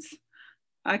heavens.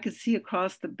 I could see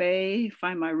across the bay,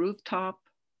 find my rooftop,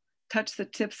 touch the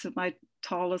tips of my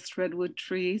tallest redwood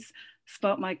trees,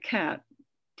 spot my cat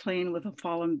playing with a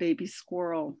fallen baby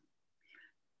squirrel.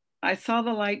 I saw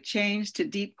the light change to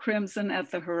deep crimson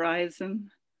at the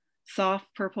horizon,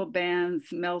 soft purple bands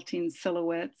melting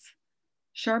silhouettes,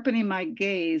 sharpening my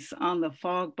gaze on the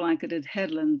fog-blanketed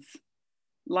headlands,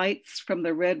 lights from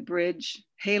the red bridge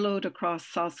haloed across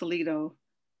Sausalito,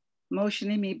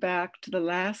 motioning me back to the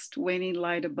last waning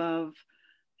light above,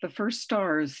 the first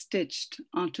stars stitched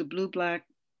onto blue-black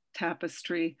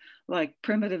tapestry like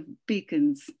primitive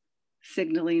beacons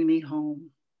signaling me home.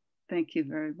 Thank you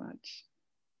very much.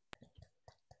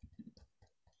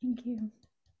 Thank you.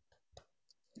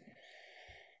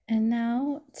 And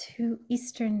now to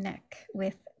Eastern Neck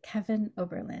with Kevin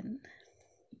Oberlin.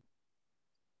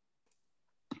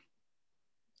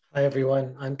 Hi,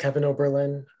 everyone. I'm Kevin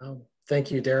Oberlin. Thank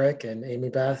you, Derek and Amy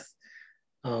Beth.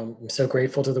 I'm so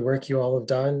grateful to the work you all have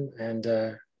done and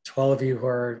to all of you who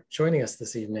are joining us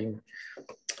this evening.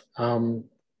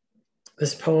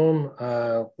 This poem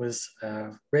was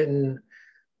written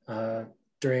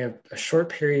during a short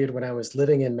period when I was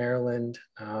living in Maryland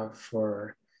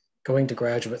for going to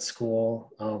graduate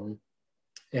school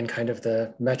in kind of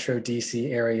the Metro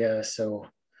DC area. So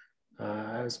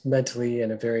I was mentally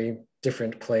in a very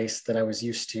different place than I was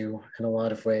used to in a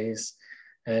lot of ways,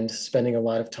 and spending a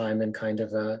lot of time in kind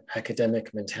of a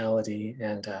academic mentality.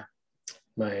 And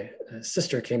my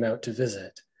sister came out to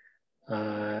visit.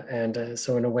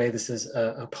 So in a way, this is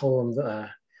a poem,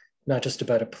 not just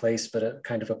about a place, but a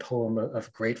kind of a poem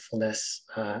of gratefulness.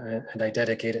 And I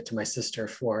dedicate it to my sister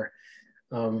for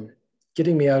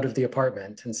getting me out of the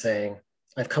apartment and saying,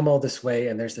 I've come all this way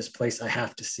and there's this place I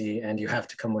have to see and you have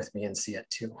to come with me and see it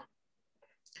too.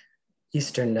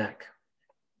 Eastern Neck.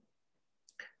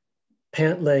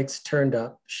 Pant legs turned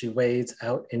up, she wades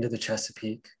out into the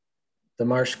Chesapeake, the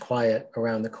marsh quiet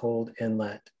around the cold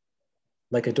inlet,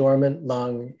 like a dormant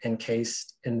lung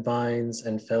encased in vines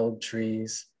and felled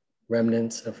trees,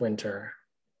 remnants of winter.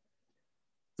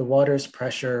 The water's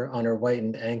pressure on her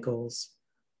whitened ankles,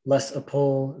 less a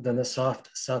pull than the soft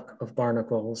suck of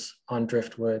barnacles on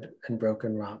driftwood and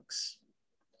broken rocks.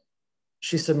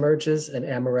 She submerges an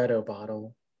amaretto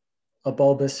bottle, a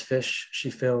bulbous fish she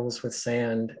fills with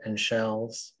sand and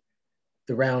shells,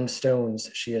 the round stones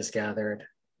she has gathered,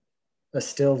 a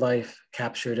still life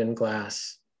captured in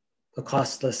glass, a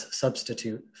costless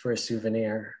substitute for a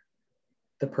souvenir,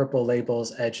 the purple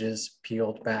label's edges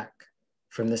peeled back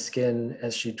from the skin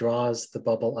as she draws the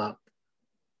bubble up,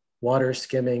 water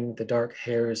skimming the dark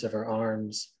hairs of her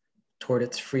arms toward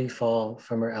its free fall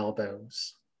from her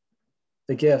elbows.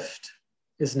 The gift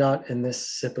is not in this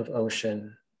sip of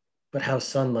ocean, but how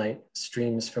sunlight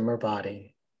streams from her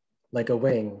body like a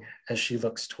wing as she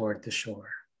looks toward the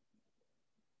shore.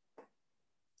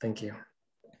 Thank you.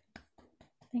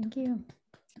 Thank you.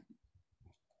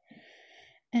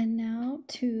 And now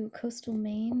to Coastal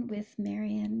Maine with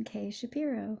Marian K.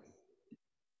 Shapiro.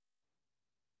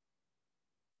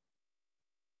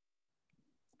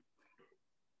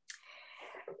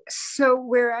 So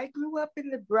where I grew up in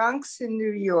the Bronx in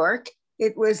New York,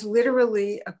 it was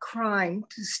literally a crime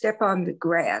to step on the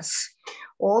grass.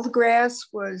 All the grass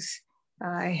was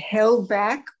held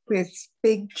back with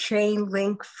big chain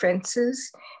link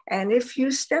fences. And if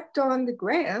you stepped on the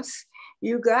grass,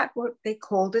 you got what they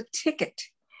called a ticket.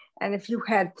 And if you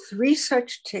had 3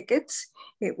 such tickets,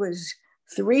 it was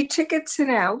 3 tickets and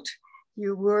out,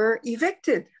 you were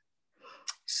evicted.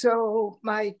 So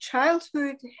my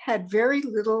childhood had very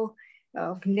little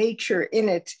of nature in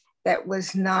it that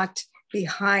was not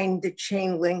behind the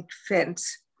chain link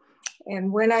fence.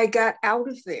 And when I got out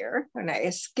of there, when I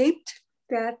escaped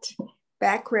that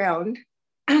background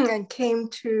and came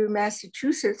to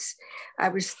Massachusetts, I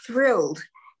was thrilled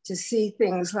to see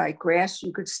things like grass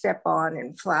you could step on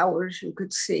and flowers you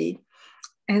could see.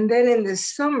 And then in the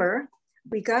summer,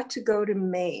 we got to go to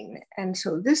Maine. And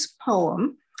so this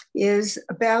poem is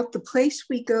about the place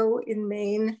we go in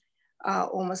Maine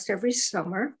almost every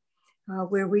summer,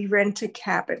 where we rent a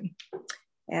cabin.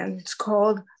 And it's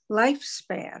called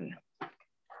Lifespan.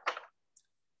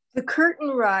 The curtain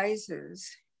rises,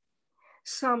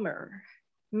 summer,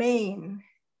 Maine,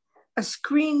 a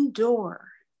screen door,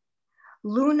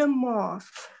 Luna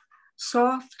moth,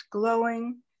 soft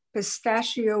glowing,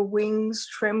 pistachio wings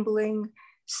trembling,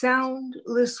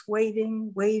 soundless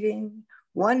waiting,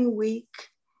 1 week.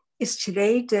 Is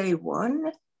today day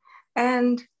 1?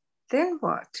 And then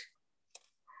what?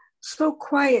 So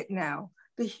quiet now.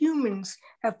 The humans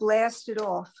have blasted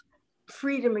off,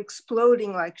 freedom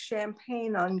exploding like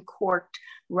champagne uncorked,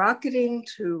 rocketing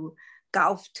to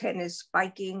golf, tennis,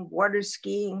 biking, water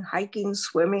skiing, hiking,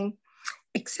 swimming,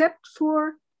 except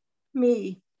for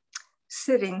me,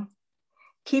 sitting,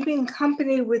 keeping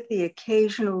company with the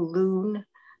occasional loon,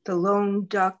 the lone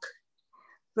duck,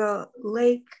 the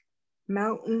lake,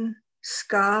 mountain,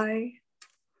 sky,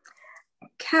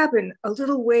 cabin a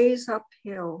little ways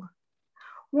uphill,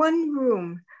 1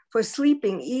 room for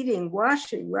sleeping, eating,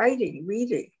 washing, writing,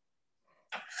 reading,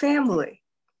 family,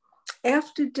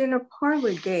 after dinner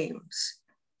parlor games,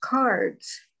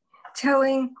 cards,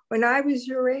 telling when I was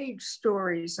your age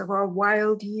stories of our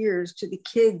wild years to the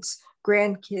kids,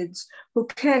 grandkids who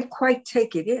can't quite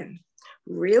take it in.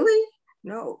 Really?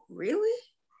 No, really?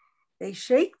 They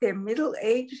shake their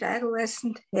middle-aged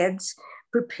adolescent heads,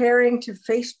 preparing to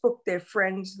Facebook their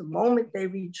friends the moment they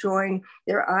rejoin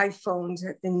their iPhones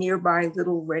at the nearby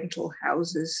little rental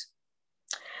houses.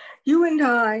 You and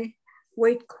I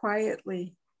wait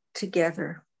quietly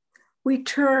together. We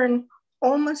turn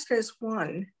almost as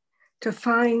one to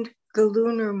find the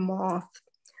lunar moth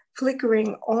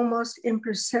flickering almost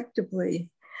imperceptibly,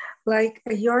 like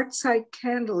a yahrzeit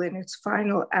candle in its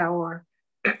final hour.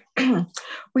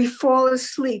 We fall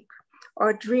asleep,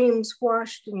 our dreams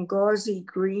washed in gauzy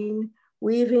green,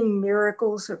 weaving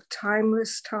miracles of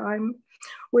timeless time,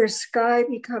 where sky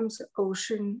becomes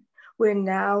ocean, where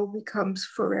now becomes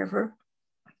forever.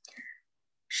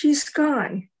 She's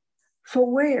gone. For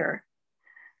where?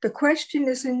 The question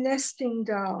is a nesting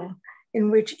doll in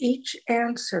which each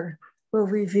answer will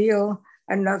reveal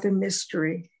another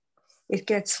mystery. It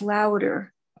gets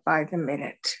louder by the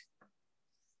minute.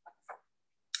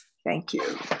 Thank you.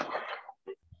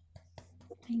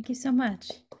 Thank you so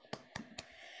much.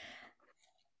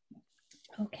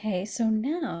 Okay, so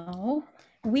now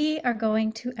we are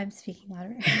going to, I'm speaking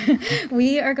louder.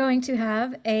 We are going to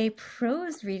have a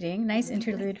prose reading, nice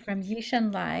interlude from Yi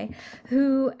Shun Lai,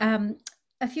 who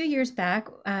a few years back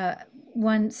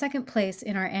won 2nd place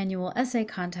in our annual essay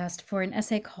contest for an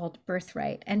essay called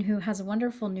Birthright, and who has a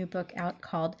wonderful new book out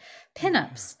called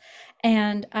Pinups.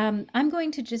 And I'm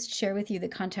going to just share with you the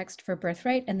context for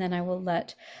Birthright, and then I will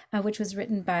let, which was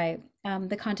written by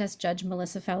the contest judge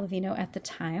Melissa Falavino at the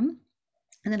time.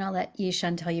 And then I'll let Yi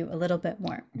Shun tell you a little bit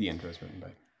more. The intro is written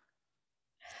by.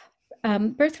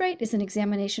 Birthright is an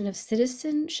examination of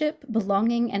citizenship,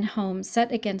 belonging, and home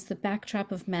set against the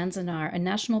backdrop of Manzanar, a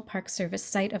National Park Service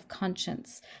site of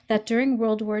conscience that during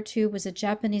World War II was a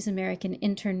Japanese-American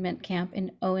internment camp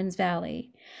in Owens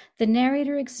Valley. The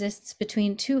narrator exists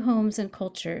between two homes and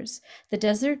cultures, the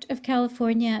desert of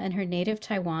California and her native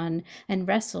Taiwan, and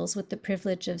wrestles with the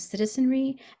privilege of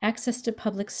citizenry, access to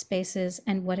public spaces,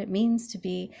 and what it means to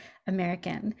be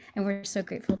American. And we're so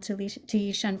grateful to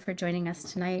Yi Shun for joining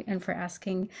us tonight and for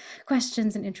asking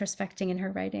questions and introspecting in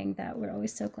her writing that we're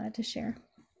always so glad to share.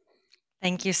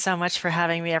 Thank you so much for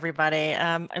having me, everybody.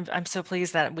 I'm so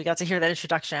pleased that we got to hear that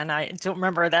introduction. I don't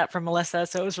remember that from Melissa,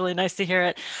 so it was really nice to hear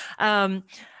it.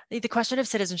 The question of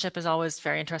citizenship is always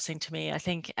very interesting to me. I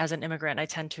think as an immigrant, I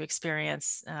tend to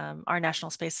experience our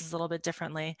national spaces a little bit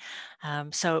differently.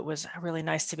 So it was really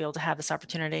nice to be able to have this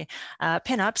opportunity.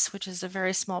 Pinups, which is a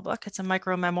very small book, it's a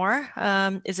micro memoir,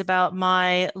 is about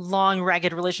my long,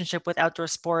 ragged relationship with outdoor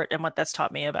sport and what that's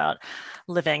taught me about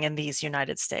living in these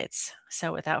United States.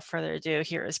 So without further ado,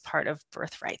 here is part of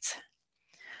Birthright.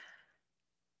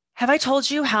 Have I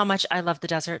told you how much I love the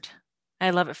desert? I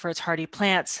love it for its hardy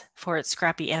plants, for its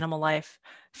scrappy animal life,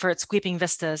 for its sweeping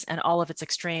vistas and all of its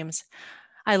extremes.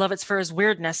 I love it for its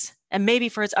weirdness, and maybe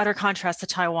for its utter contrast to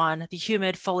Taiwan, the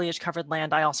humid, foliage-covered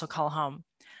land I also call home.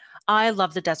 I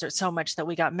love the desert so much that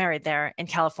we got married there in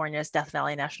California's Death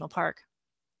Valley National Park.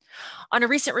 On a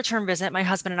recent return visit, my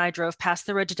husband and I drove past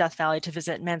the road to Death Valley to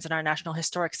visit Manzanar National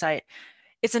Historic Site.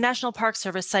 It's a National Park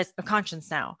Service site of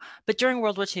conscience now, but during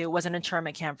World War II was an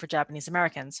internment camp for Japanese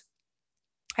Americans.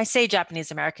 I say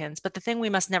Japanese Americans, but the thing we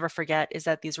must never forget is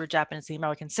that these were Japanese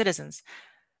American citizens.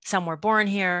 Some were born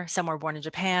here, some were born in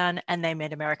Japan, and they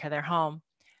made America their home.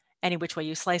 Any which way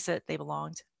you slice it, they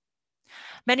belonged.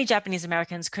 Many Japanese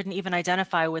Americans couldn't even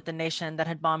identify with the nation that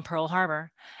had bombed Pearl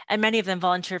Harbor, and many of them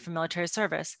volunteered for military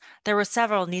service. There were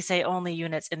several Nisei-only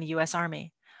units in the U.S.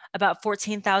 Army. About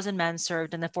 14,000 men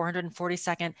served in the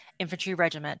 442nd Infantry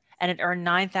Regiment, and it earned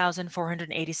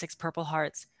 9,486 Purple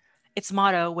Hearts. Its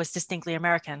motto was distinctly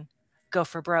American, go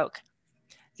for broke.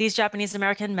 These Japanese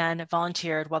American men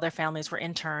volunteered while their families were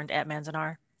interned at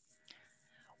Manzanar.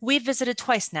 We've visited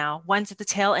twice now, once at the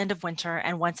tail end of winter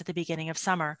and once at the beginning of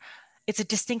summer. It's a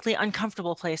distinctly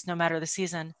uncomfortable place no matter the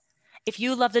season. If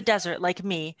you love the desert like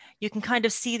me, you can kind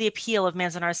of see the appeal of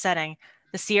Manzanar's setting.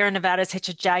 The Sierra Nevadas hitch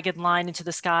a jagged line into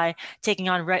the sky, taking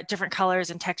on different colors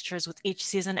and textures with each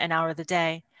season and hour of the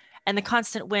day. And the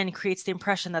constant wind creates the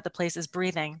impression that the place is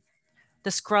breathing. The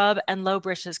scrub and low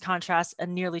bushes contrast a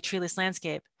nearly treeless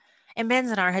landscape. And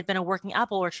Manzanar had been a working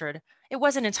apple orchard. It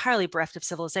wasn't entirely bereft of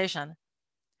civilization.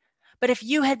 But if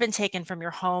you had been taken from your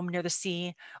home near the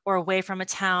sea or away from a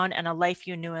town and a life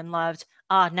you knew and loved,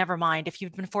 never mind, if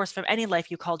you'd been forced from any life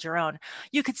you called your own,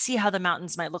 you could see how the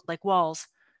mountains might look like walls,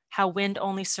 how wind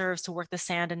only serves to work the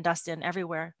sand and dust in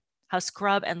everywhere, how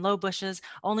scrub and low bushes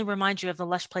only remind you of the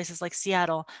lush places like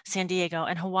Seattle, San Diego,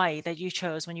 and Hawaii that you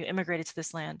chose when you immigrated to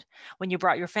this land, when you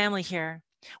brought your family here,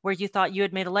 where you thought you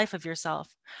had made a life of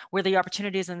yourself, where the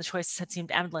opportunities and the choices had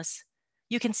seemed endless.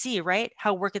 You can see, right,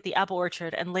 how work at the apple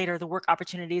orchard and later the work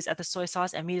opportunities at the soy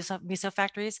sauce and miso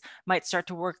factories might start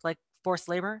to work like forced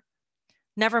labor.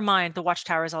 Never mind the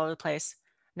watchtowers all over the place.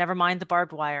 Never mind the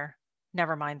barbed wire.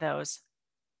 Never mind those.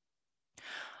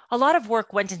 A lot of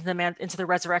work went into the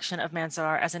resurrection of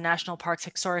Manzanar as a National Parks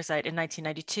Historic Site in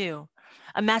 1992.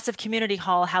 A massive community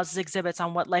hall houses exhibits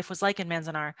on what life was like in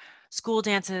Manzanar, school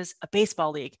dances, a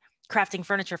baseball league, crafting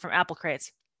furniture from apple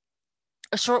crates.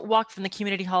 A short walk from the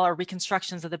community hall are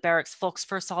reconstructions of the barracks folks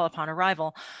first saw upon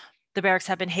arrival. The barracks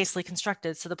had been hastily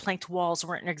constructed, so the planked walls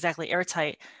weren't exactly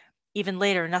airtight. Even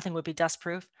later, nothing would be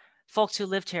dustproof. Folks who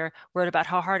lived here wrote about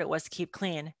how hard it was to keep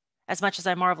clean. As much as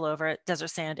I marvel over it,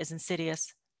 desert sand is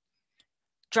insidious.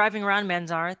 Driving around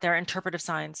Manzanar, there are interpretive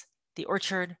signs: the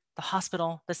orchard, the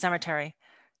hospital, the cemetery.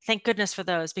 Thank goodness for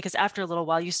those, because after a little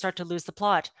while, you start to lose the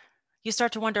plot. You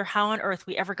start to wonder how on earth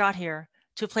we ever got here,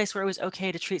 to a place where it was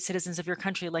okay to treat citizens of your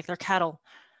country like they're cattle,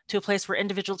 to a place where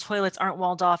individual toilets aren't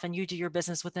walled off and you do your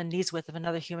business within knees width of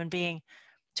another human being,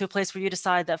 to a place where you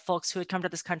decide that folks who had come to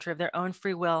this country of their own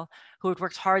free will, who had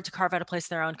worked hard to carve out a place of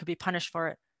their own, could be punished for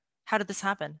it. How did this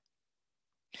happen?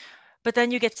 But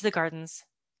then you get to the gardens.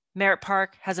 Merritt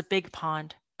Park has a big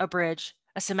pond, a bridge,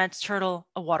 a cement turtle,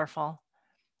 a waterfall.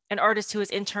 An artist who was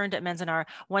interned at Manzanar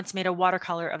once made a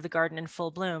watercolor of the garden in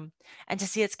full bloom, and to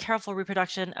see its careful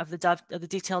reproduction of the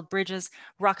detailed bridges,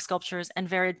 rock sculptures, and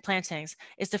varied plantings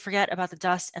is to forget about the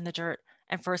dust and the dirt,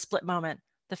 and for a split moment,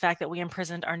 the fact that we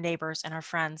imprisoned our neighbors and our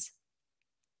friends.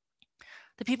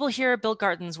 The people here built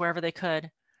gardens wherever they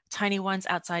could, tiny ones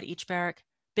outside each barrack,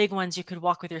 big ones you could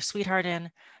walk with your sweetheart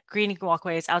in, green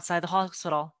walkways outside the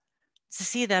hospital. To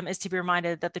see them is to be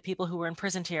reminded that the people who were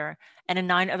imprisoned here and in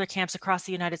 9 other camps across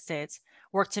the United States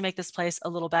worked to make this place a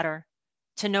little better.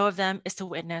 To know of them is to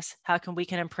witness how we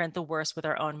can imprint the worst with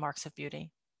our own marks of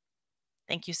beauty.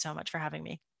 Thank you so much for having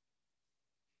me.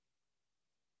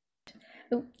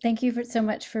 Oh, thank you so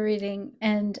much for reading.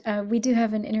 And we do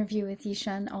have an interview with Yi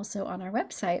Shun also on our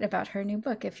website about her new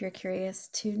book, if you're curious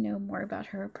to know more about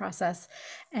her process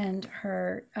and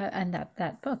her and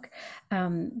that book.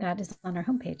 That is on our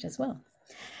homepage as well.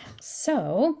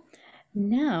 So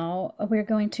now we're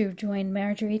going to join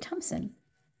Marjorie Thomsen.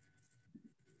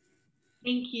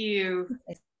 Thank you,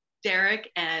 Derek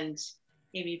and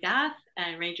Amy Beth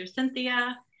and Ranger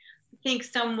Cynthia. I think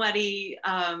somebody,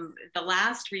 the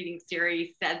last reading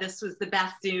series said this was the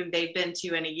best Zoom they've been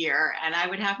to in a year. And I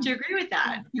would have to agree with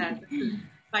that. That this is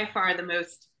by far the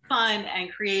most fun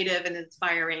and creative and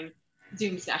inspiring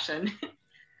Zoom session.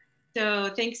 So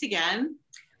thanks again.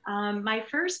 My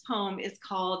first poem is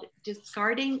called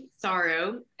Discarding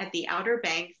Sorrow at the Outer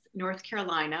Banks, North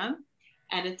Carolina.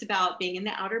 And it's about being in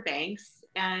the Outer Banks.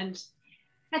 And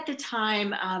at the time,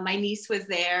 my niece was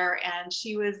there, and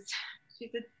she's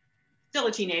still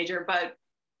a teenager, but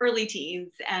early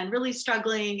teens, and really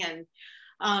struggling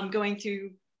and going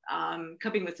through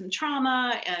coping with some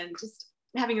trauma and just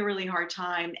having a really hard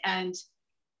time. And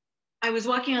I was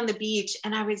walking on the beach,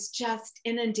 and I was just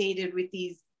inundated with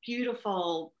these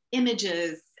beautiful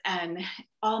images, and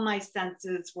all my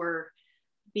senses were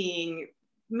being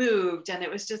moved, and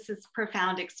it was just this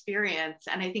profound experience.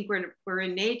 And I think we're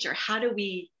in nature. How do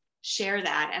we share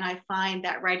that? And I find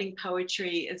that writing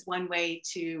poetry is one way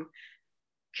to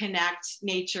connect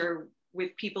nature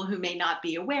with people who may not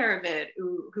be aware of it,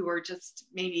 who are just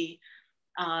maybe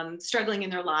struggling in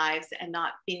their lives and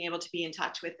not being able to be in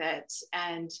touch with it.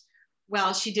 And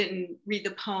while she didn't read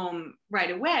the poem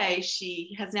right away,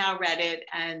 she has now read it,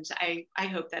 and I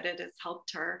hope that it has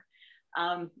helped her.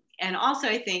 And also,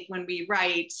 I think when we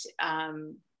write,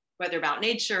 whether about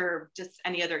nature or just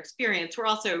any other experience, we're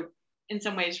also in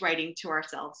some ways writing to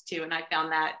ourselves too. And I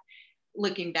found that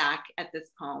looking back at this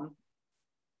poem.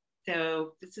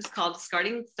 So this is called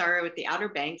Discarding Sorrow at the Outer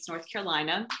Banks, North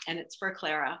Carolina, and it's for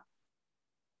Clara.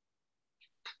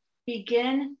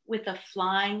 Begin with a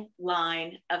flying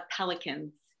line of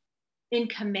pelicans in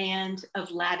command of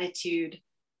latitude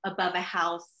above a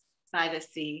house by the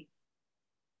sea.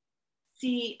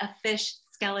 See a fish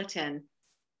skeleton,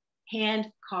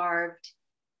 hand carved,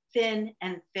 thin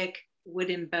and thick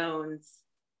wooden bones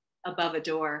above a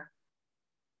door.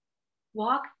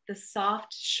 Walk the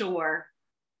soft shore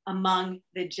among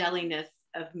the jelliness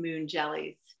of moon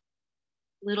jellies,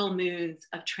 little moons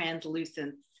of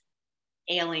translucence,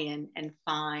 alien and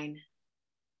fine.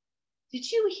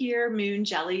 Did you hear moon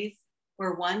jellies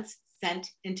were once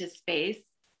sent into space?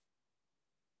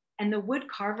 And the wood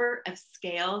carver of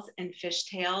scales and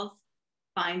fishtails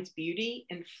finds beauty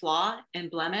in flaw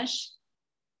and blemish?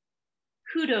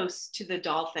 Kudos to the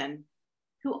dolphin,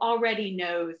 who already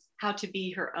knows how to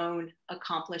be her own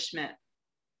accomplishment.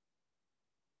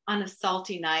 On a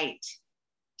salty night,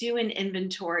 do an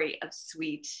inventory of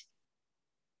sweet.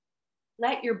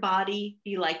 Let your body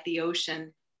be like the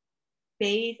ocean.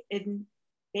 Bathe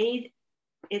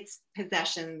its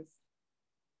possessions,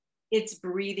 its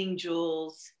breathing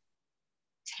jewels.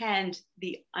 Tend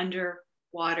the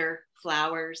underwater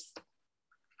flowers.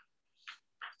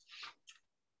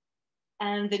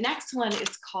 And the next one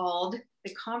is called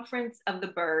The Conference of the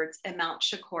Birds at Mount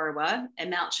Chocorua. And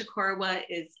Mount Chocorua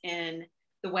is in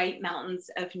the White Mountains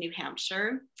of New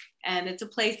Hampshire. And it's a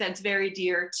place that's very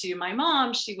dear to my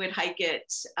mom. She would hike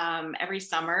it every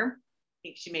summer. I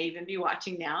think she may even be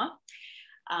watching now.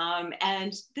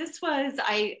 And this was,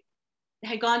 I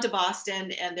had gone to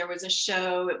Boston, and there was a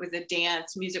show. It was a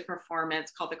dance music performance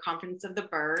called The Conference of the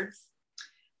Birds.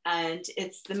 And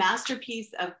it's the masterpiece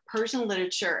of Persian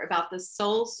literature about the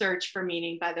soul search for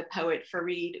meaning by the poet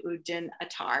Farid ud-Din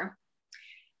Attar.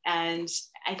 And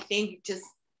I think just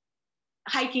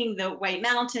hiking the White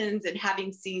Mountains and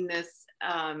having seen this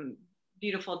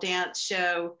beautiful dance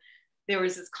show, there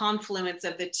was this confluence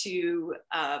of the two,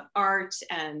 art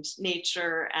and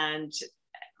nature. And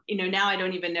now I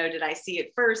don't even know, did I see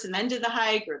it first and then did the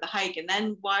hike, or the hike and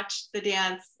then watch the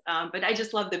dance? But I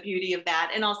just love the beauty of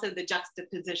that, and also the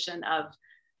juxtaposition of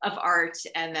art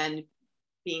and then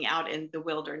being out in the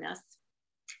wilderness.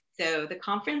 So The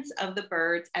Conference of the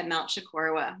Birds at Mount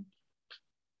Chocorua.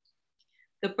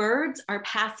 The birds are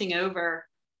passing over.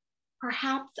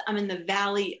 Perhaps I'm in the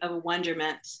valley of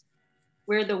wonderment,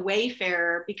 where the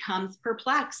wayfarer becomes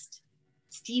perplexed,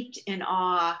 steeped in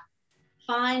awe,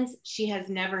 finds she has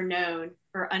never known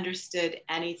or understood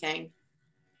anything.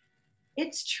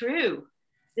 It's true.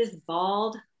 This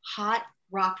bald, hot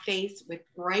rock face with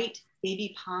bright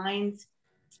baby pines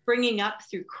springing up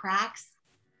through cracks,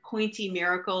 pointy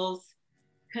miracles,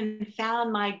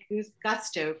 confound my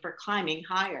gusto for climbing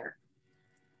higher.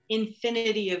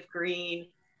 Infinity of green,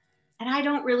 and I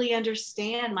don't really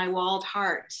understand my walled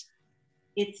heart,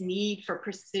 its need for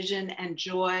precision and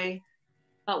joy,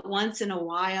 but once in a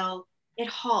while, it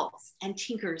halts and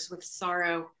tinkers with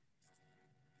sorrow.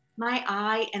 My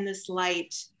eye and this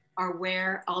light are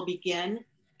where I'll begin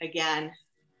again.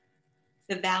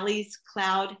 The valley's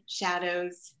cloud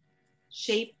shadows,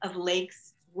 shape of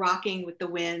lakes rocking with the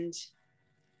wind.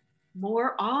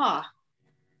 More awe,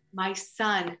 my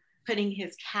son putting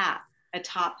his cap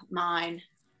atop mine.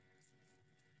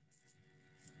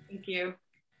 Thank you.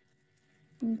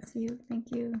 Thank you.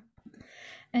 Thank you.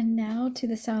 And now to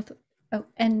the south. Oh,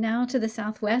 and now to the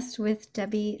southwest with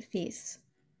Debbie Theiss.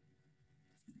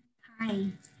 Hi.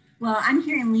 Well, I'm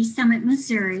here in Lee Summit,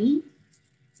 Missouri,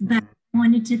 but I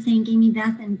wanted to thank Amy,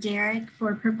 Beth, and Derek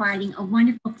for providing a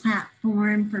wonderful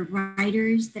platform for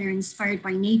writers that are inspired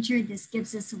by nature. This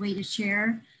gives us a way to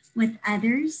share with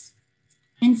others.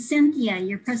 And Cynthia,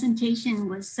 your presentation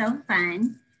was so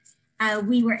fun.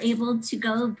 We were able to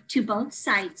go to both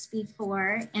sites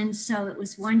before, and so it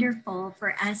was wonderful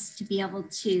for us to be able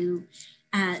to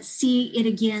see it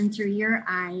again through your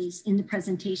eyes in the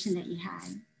presentation that you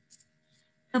had.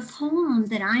 The poem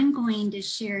that I'm going to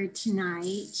share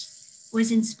tonight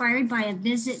was inspired by a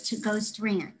visit to Ghost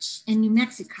Ranch in New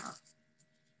Mexico.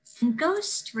 And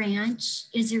Ghost Ranch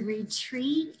is a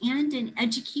retreat and an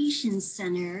education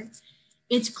center.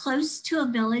 It's close to a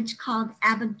village called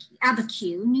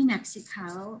Abiquiu, New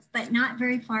Mexico, but not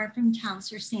very far from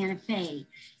Taos or Santa Fe,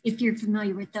 if you're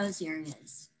familiar with those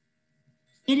areas.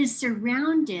 It is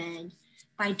surrounded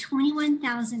by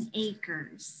 21,000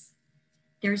 acres.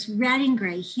 There's red and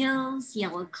gray hills,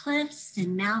 yellow cliffs,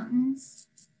 and mountains.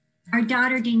 Our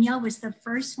daughter Danielle was the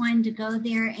first one to go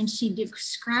there, and she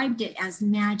described it as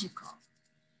magical.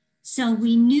 So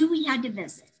we knew we had to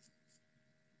visit.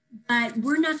 But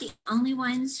we're not the only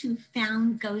ones who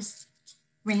found Ghost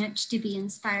Ranch to be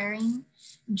inspiring.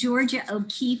 Georgia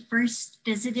O'Keeffe first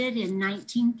visited in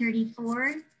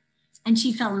 1934, and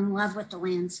she fell in love with the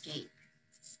landscape.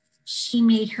 She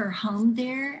made her home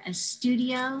there, a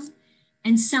studio,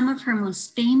 and some of her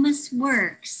most famous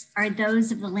works are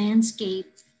those of the landscape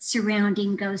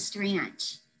surrounding Ghost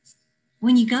Ranch.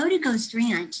 When you go to Ghost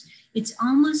Ranch, it's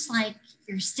almost like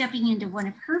you're stepping into one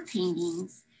of her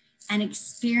paintings and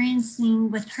experiencing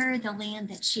with her the land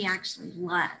that she actually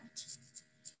loved.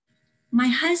 My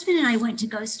husband and I went to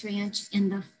Ghost Ranch in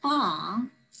the fall,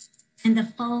 and the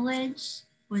foliage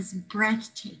was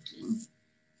breathtaking.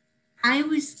 I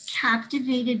was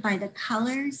captivated by the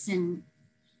colors, and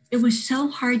it was so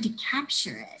hard to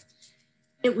capture it.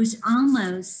 It was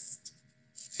almost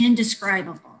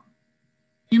indescribable.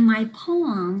 In my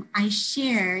poem, I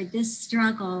share this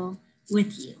struggle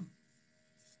with you.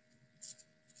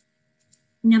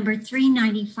 Number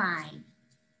 395,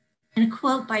 and a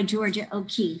quote by Georgia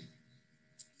O'Keeffe.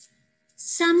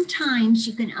 Sometimes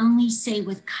you can only say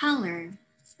with color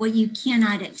what you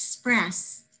cannot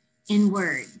express in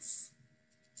words.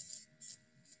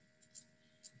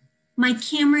 My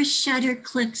camera shutter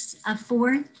clicks a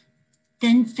fourth,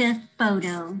 then fifth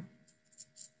photo.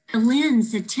 The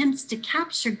lens attempts to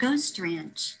capture Ghost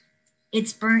Ranch,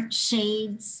 its burnt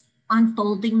shades,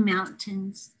 unfolding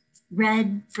mountains,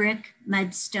 red brick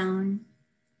mudstone,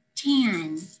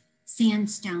 tan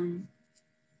sandstone.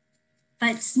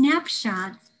 But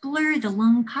snapshots blur the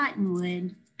lone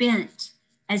cottonwood, bent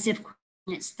as if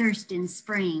quenching its thirst in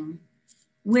spring,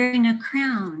 wearing a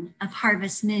crown of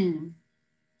harvest moon.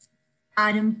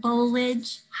 Autumn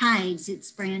foliage hides its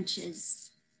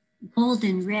branches,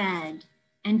 golden red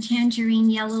and tangerine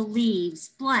yellow leaves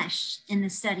blush in the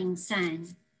setting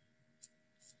sun.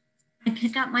 I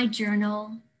pick up my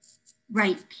journal,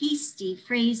 write pasty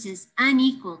phrases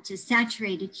unequal to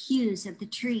saturated hues of the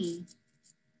tree.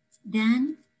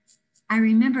 Then I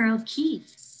remember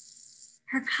O'Keeffe,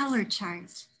 her color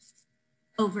chart,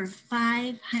 over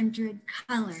 500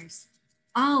 colors,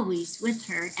 always with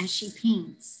her as she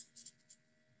paints.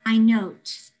 I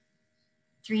note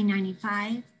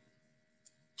 395,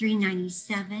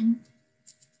 397,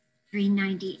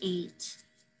 398.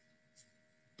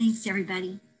 Thanks,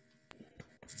 everybody.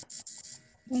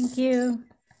 Thank you.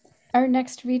 Our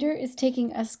next reader is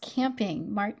taking us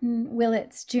camping, Martin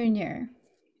Willitts, Jr.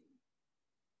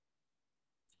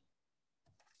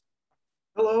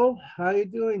 Hello, how are you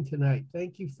doing tonight?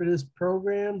 Thank you for this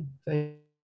program. Thank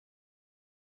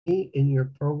you in your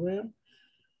program.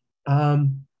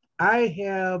 I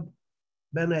have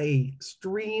been an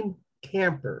extreme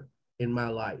camper in my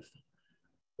life.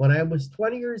 When I was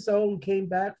 20 years old and came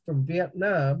back from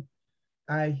Vietnam,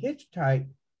 I hitchhiked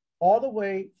all the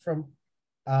way from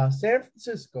San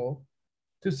Francisco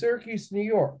to Syracuse, New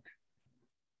York.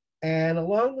 And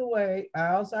along the way,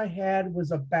 all I had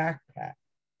was a backpack.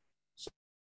 So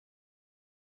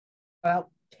about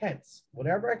tents,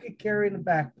 whatever I could carry in a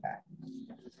backpack.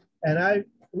 And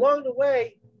along the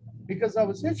way, because I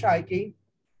was hitchhiking,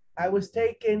 I was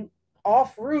taken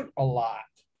off route a lot.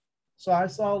 So I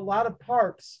saw a lot of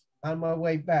parks on my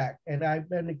way back. And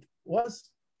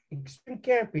was extreme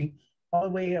camping all the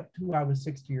way up to I was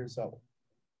 60 years old.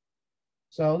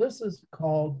 So this is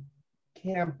called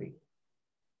camping.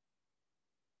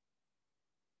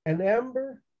 An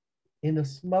ember in a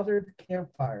smothered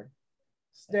campfire,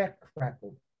 snack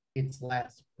crackled its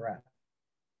last breath.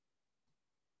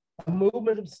 A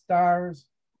movement of stars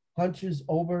hunches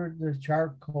over the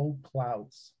charcoal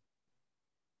clouds.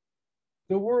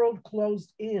 The world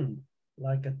closed in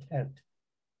like a tent.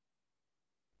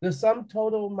 The sum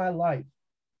total of my life,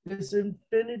 this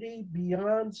infinity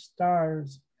beyond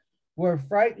stars, where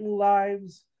frightened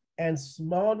lives and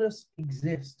smallness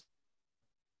exist.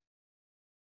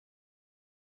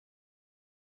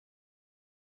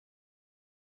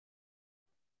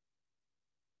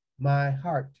 My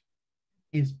heart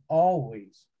is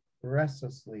always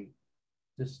restlessly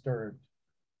disturbed.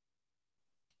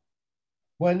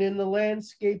 When in the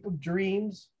landscape of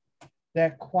dreams,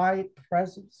 that quiet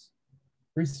presence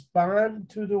respond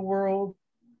to the world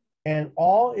and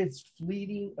all its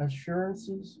fleeting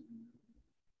assurances,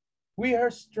 we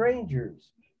are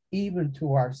strangers even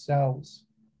to ourselves.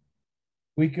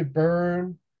 We could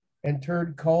burn and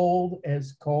turn cold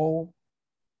as coal.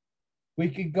 We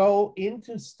could go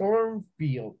into storm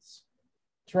fields,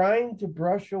 trying to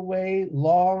brush away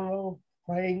long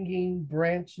hanging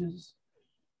branches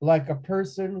like a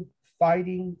person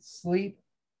fighting sleep.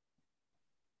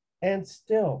 And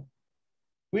still,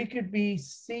 we could be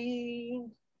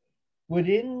seen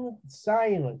within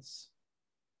silence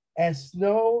as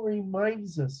snow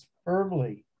reminds us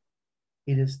firmly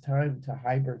it is time to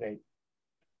hibernate.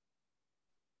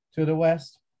 To the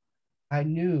west, I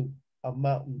knew a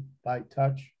mountain by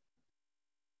touch.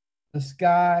 The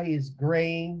sky is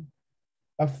graying,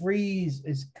 a freeze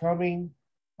is coming,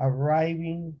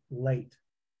 arriving late.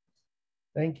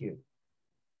 Thank you.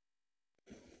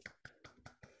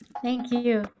 Thank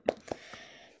you.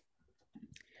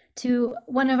 To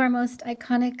one of our most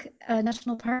iconic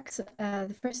national parks,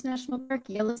 the first national park,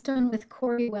 Yellowstone, with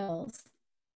Kory Wells.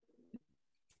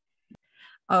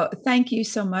 Thank you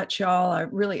so much, y'all. I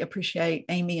really appreciate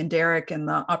Amy and Derek and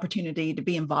the opportunity to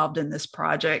be involved in this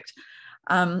project.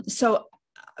 So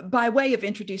by way of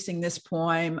introducing this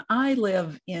poem, I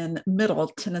live in Middle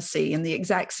Tennessee, in the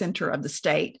exact center of the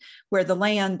state, where the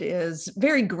land is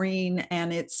very green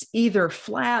and it's either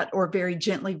flat or very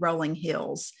gently rolling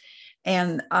hills.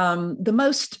 And the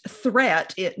most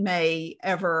threat it may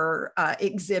ever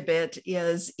exhibit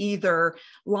is either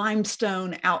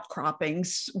limestone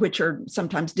outcroppings, which are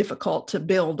sometimes difficult to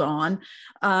build on,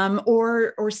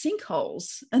 or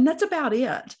sinkholes, and that's about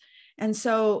it. And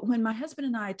so when my husband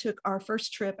and I took our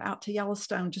first trip out to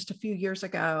Yellowstone just a few years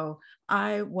ago,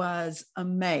 I was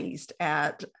amazed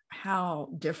at how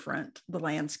different the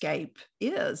landscape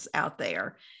is out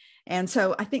there. And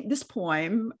so I think this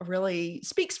poem really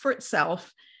speaks for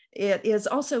itself. It is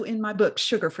also in my book,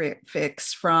 Sugar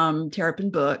Fix from Terrapin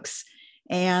Books.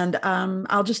 And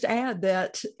I'll just add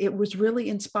that it was really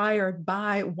inspired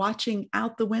by watching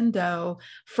out the window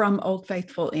from Old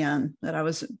Faithful Inn, that I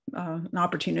was an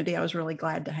opportunity I was really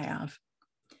glad to have.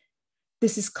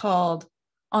 This is called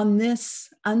On This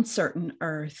Uncertain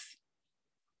Earth.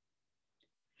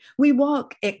 We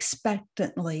walk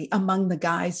expectantly among the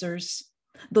geysers,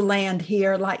 the land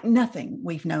here like nothing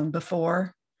we've known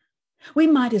before. We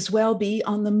might as well be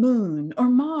on the moon or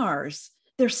Mars.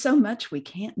 There's so much we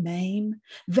can't name,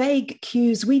 vague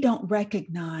cues we don't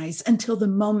recognize until the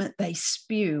moment they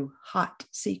spew hot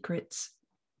secrets.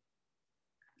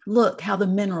 Look how the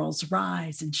minerals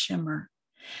rise and shimmer,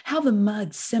 how the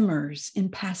mud simmers in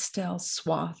pastel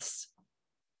swaths,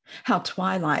 how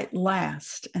twilight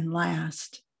lasts and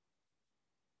lasts.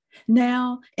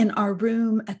 Now, in our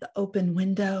room at the open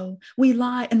window, we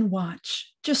lie and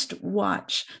watch, just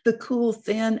watch the cool,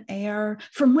 thin air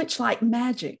from which, like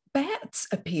magic, bats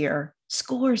appear,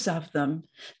 scores of them,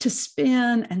 to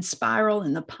spin and spiral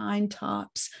in the pine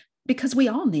tops, because we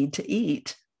all need to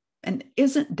eat. And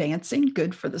isn't dancing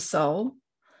good for the soul?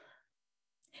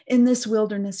 In this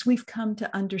wilderness, we've come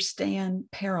to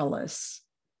understand perilous,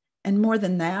 and more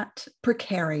than that,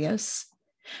 precarious,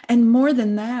 and more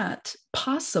than that,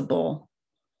 possible.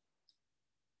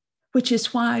 which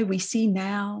is why we see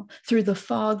now through the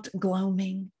fogged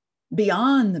gloaming,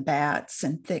 beyond the bats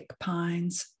and thick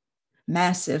pines,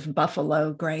 massive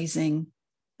buffalo grazing,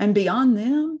 and beyond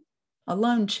them, a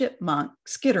lone chipmunk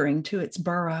skittering to its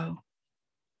burrow.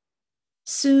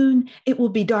 Soon it will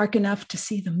be dark enough to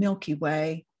see the Milky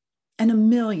Way and a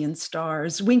million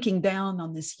stars winking down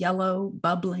on this yellow,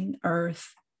 bubbling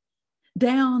earth,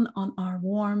 down on our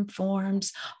warm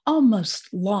forms, almost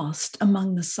lost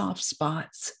among the soft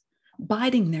spots,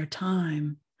 biding their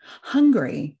time,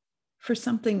 hungry for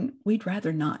something we'd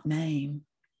rather not name.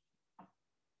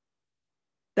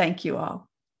 Thank you all.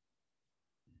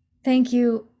 Thank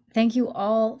you. Thank you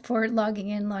all for logging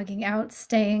in, logging out,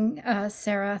 staying.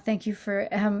 Sara, thank you for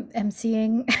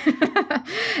emceeing.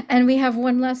 And we have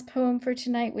one last poem for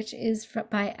tonight, which is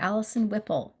by Allyson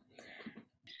Whipple.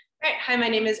 Right. Hi, my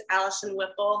name is Allyson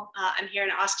Whipple. I'm here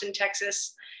in Austin,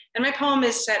 Texas. And my poem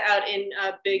is set out in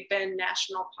Big Bend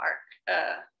National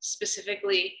Park,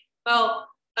 specifically,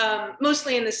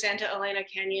 mostly in the Santa Elena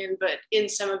Canyon, but in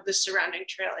some of the surrounding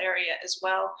trail area as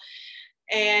well.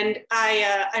 And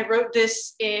I wrote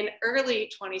this in early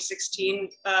 2016,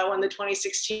 when the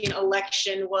 2016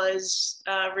 election was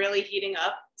really heating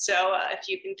up. So if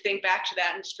you can think back to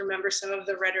that and just remember some of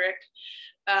the rhetoric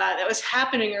that was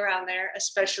happening around there,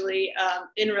 especially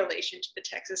in relation to the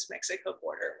Texas-Mexico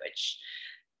border, which,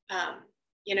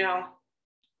 you know,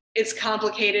 it's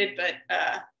complicated, but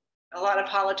a lot of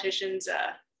politicians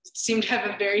seem to have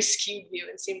a very skewed view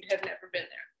and seem to have never been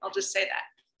there. I'll just say that.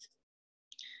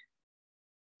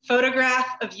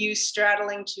 Photograph of you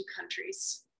straddling two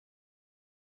countries.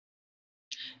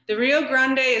 The Rio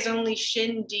Grande is only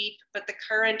shin deep, but the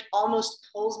current almost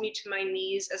pulls me to my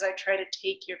knees as I try to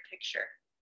take your picture.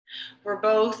 We're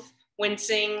both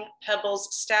wincing,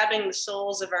 pebbles stabbing the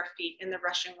soles of our feet in the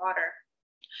rushing water.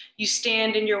 You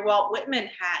stand in your Walt Whitman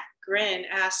hat, grin,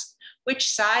 ask, which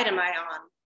side am I on?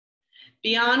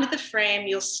 Beyond the frame,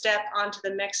 you'll step onto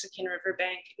the Mexican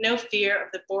riverbank, no fear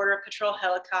of the Border Patrol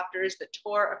helicopters that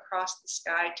tore across the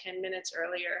sky 10 minutes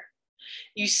earlier.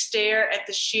 You stare at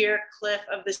the sheer cliff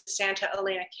of the Santa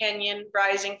Elena Canyon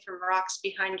rising from rocks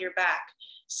behind your back.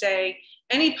 Say,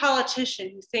 any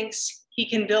politician who thinks he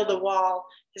can build a wall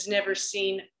has never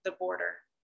seen the border.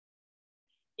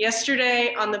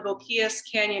 Yesterday on the Boquillas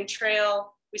Canyon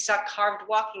Trail, we saw carved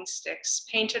walking sticks,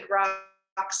 painted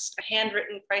rocks, a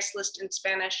handwritten price list in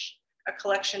Spanish, a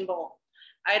collection bowl.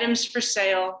 Items for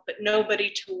sale, but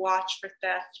nobody to watch for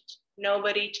theft,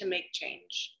 nobody to make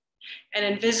change. An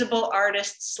invisible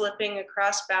artist slipping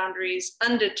across boundaries,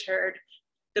 undeterred,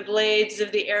 the blades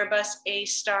of the Airbus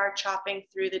A-Star chopping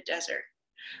through the desert.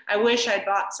 I wish I'd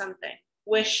bought something,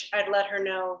 wish I'd let her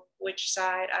know which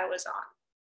side I was on.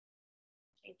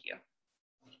 Thank you.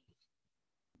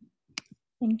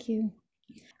 Thank you.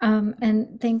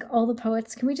 And thank all the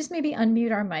poets. Can we just maybe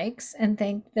unmute our mics and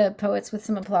thank the poets with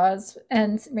some applause,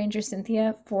 and Ranger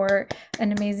Cynthia for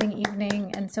an amazing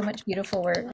evening and so much beautiful work.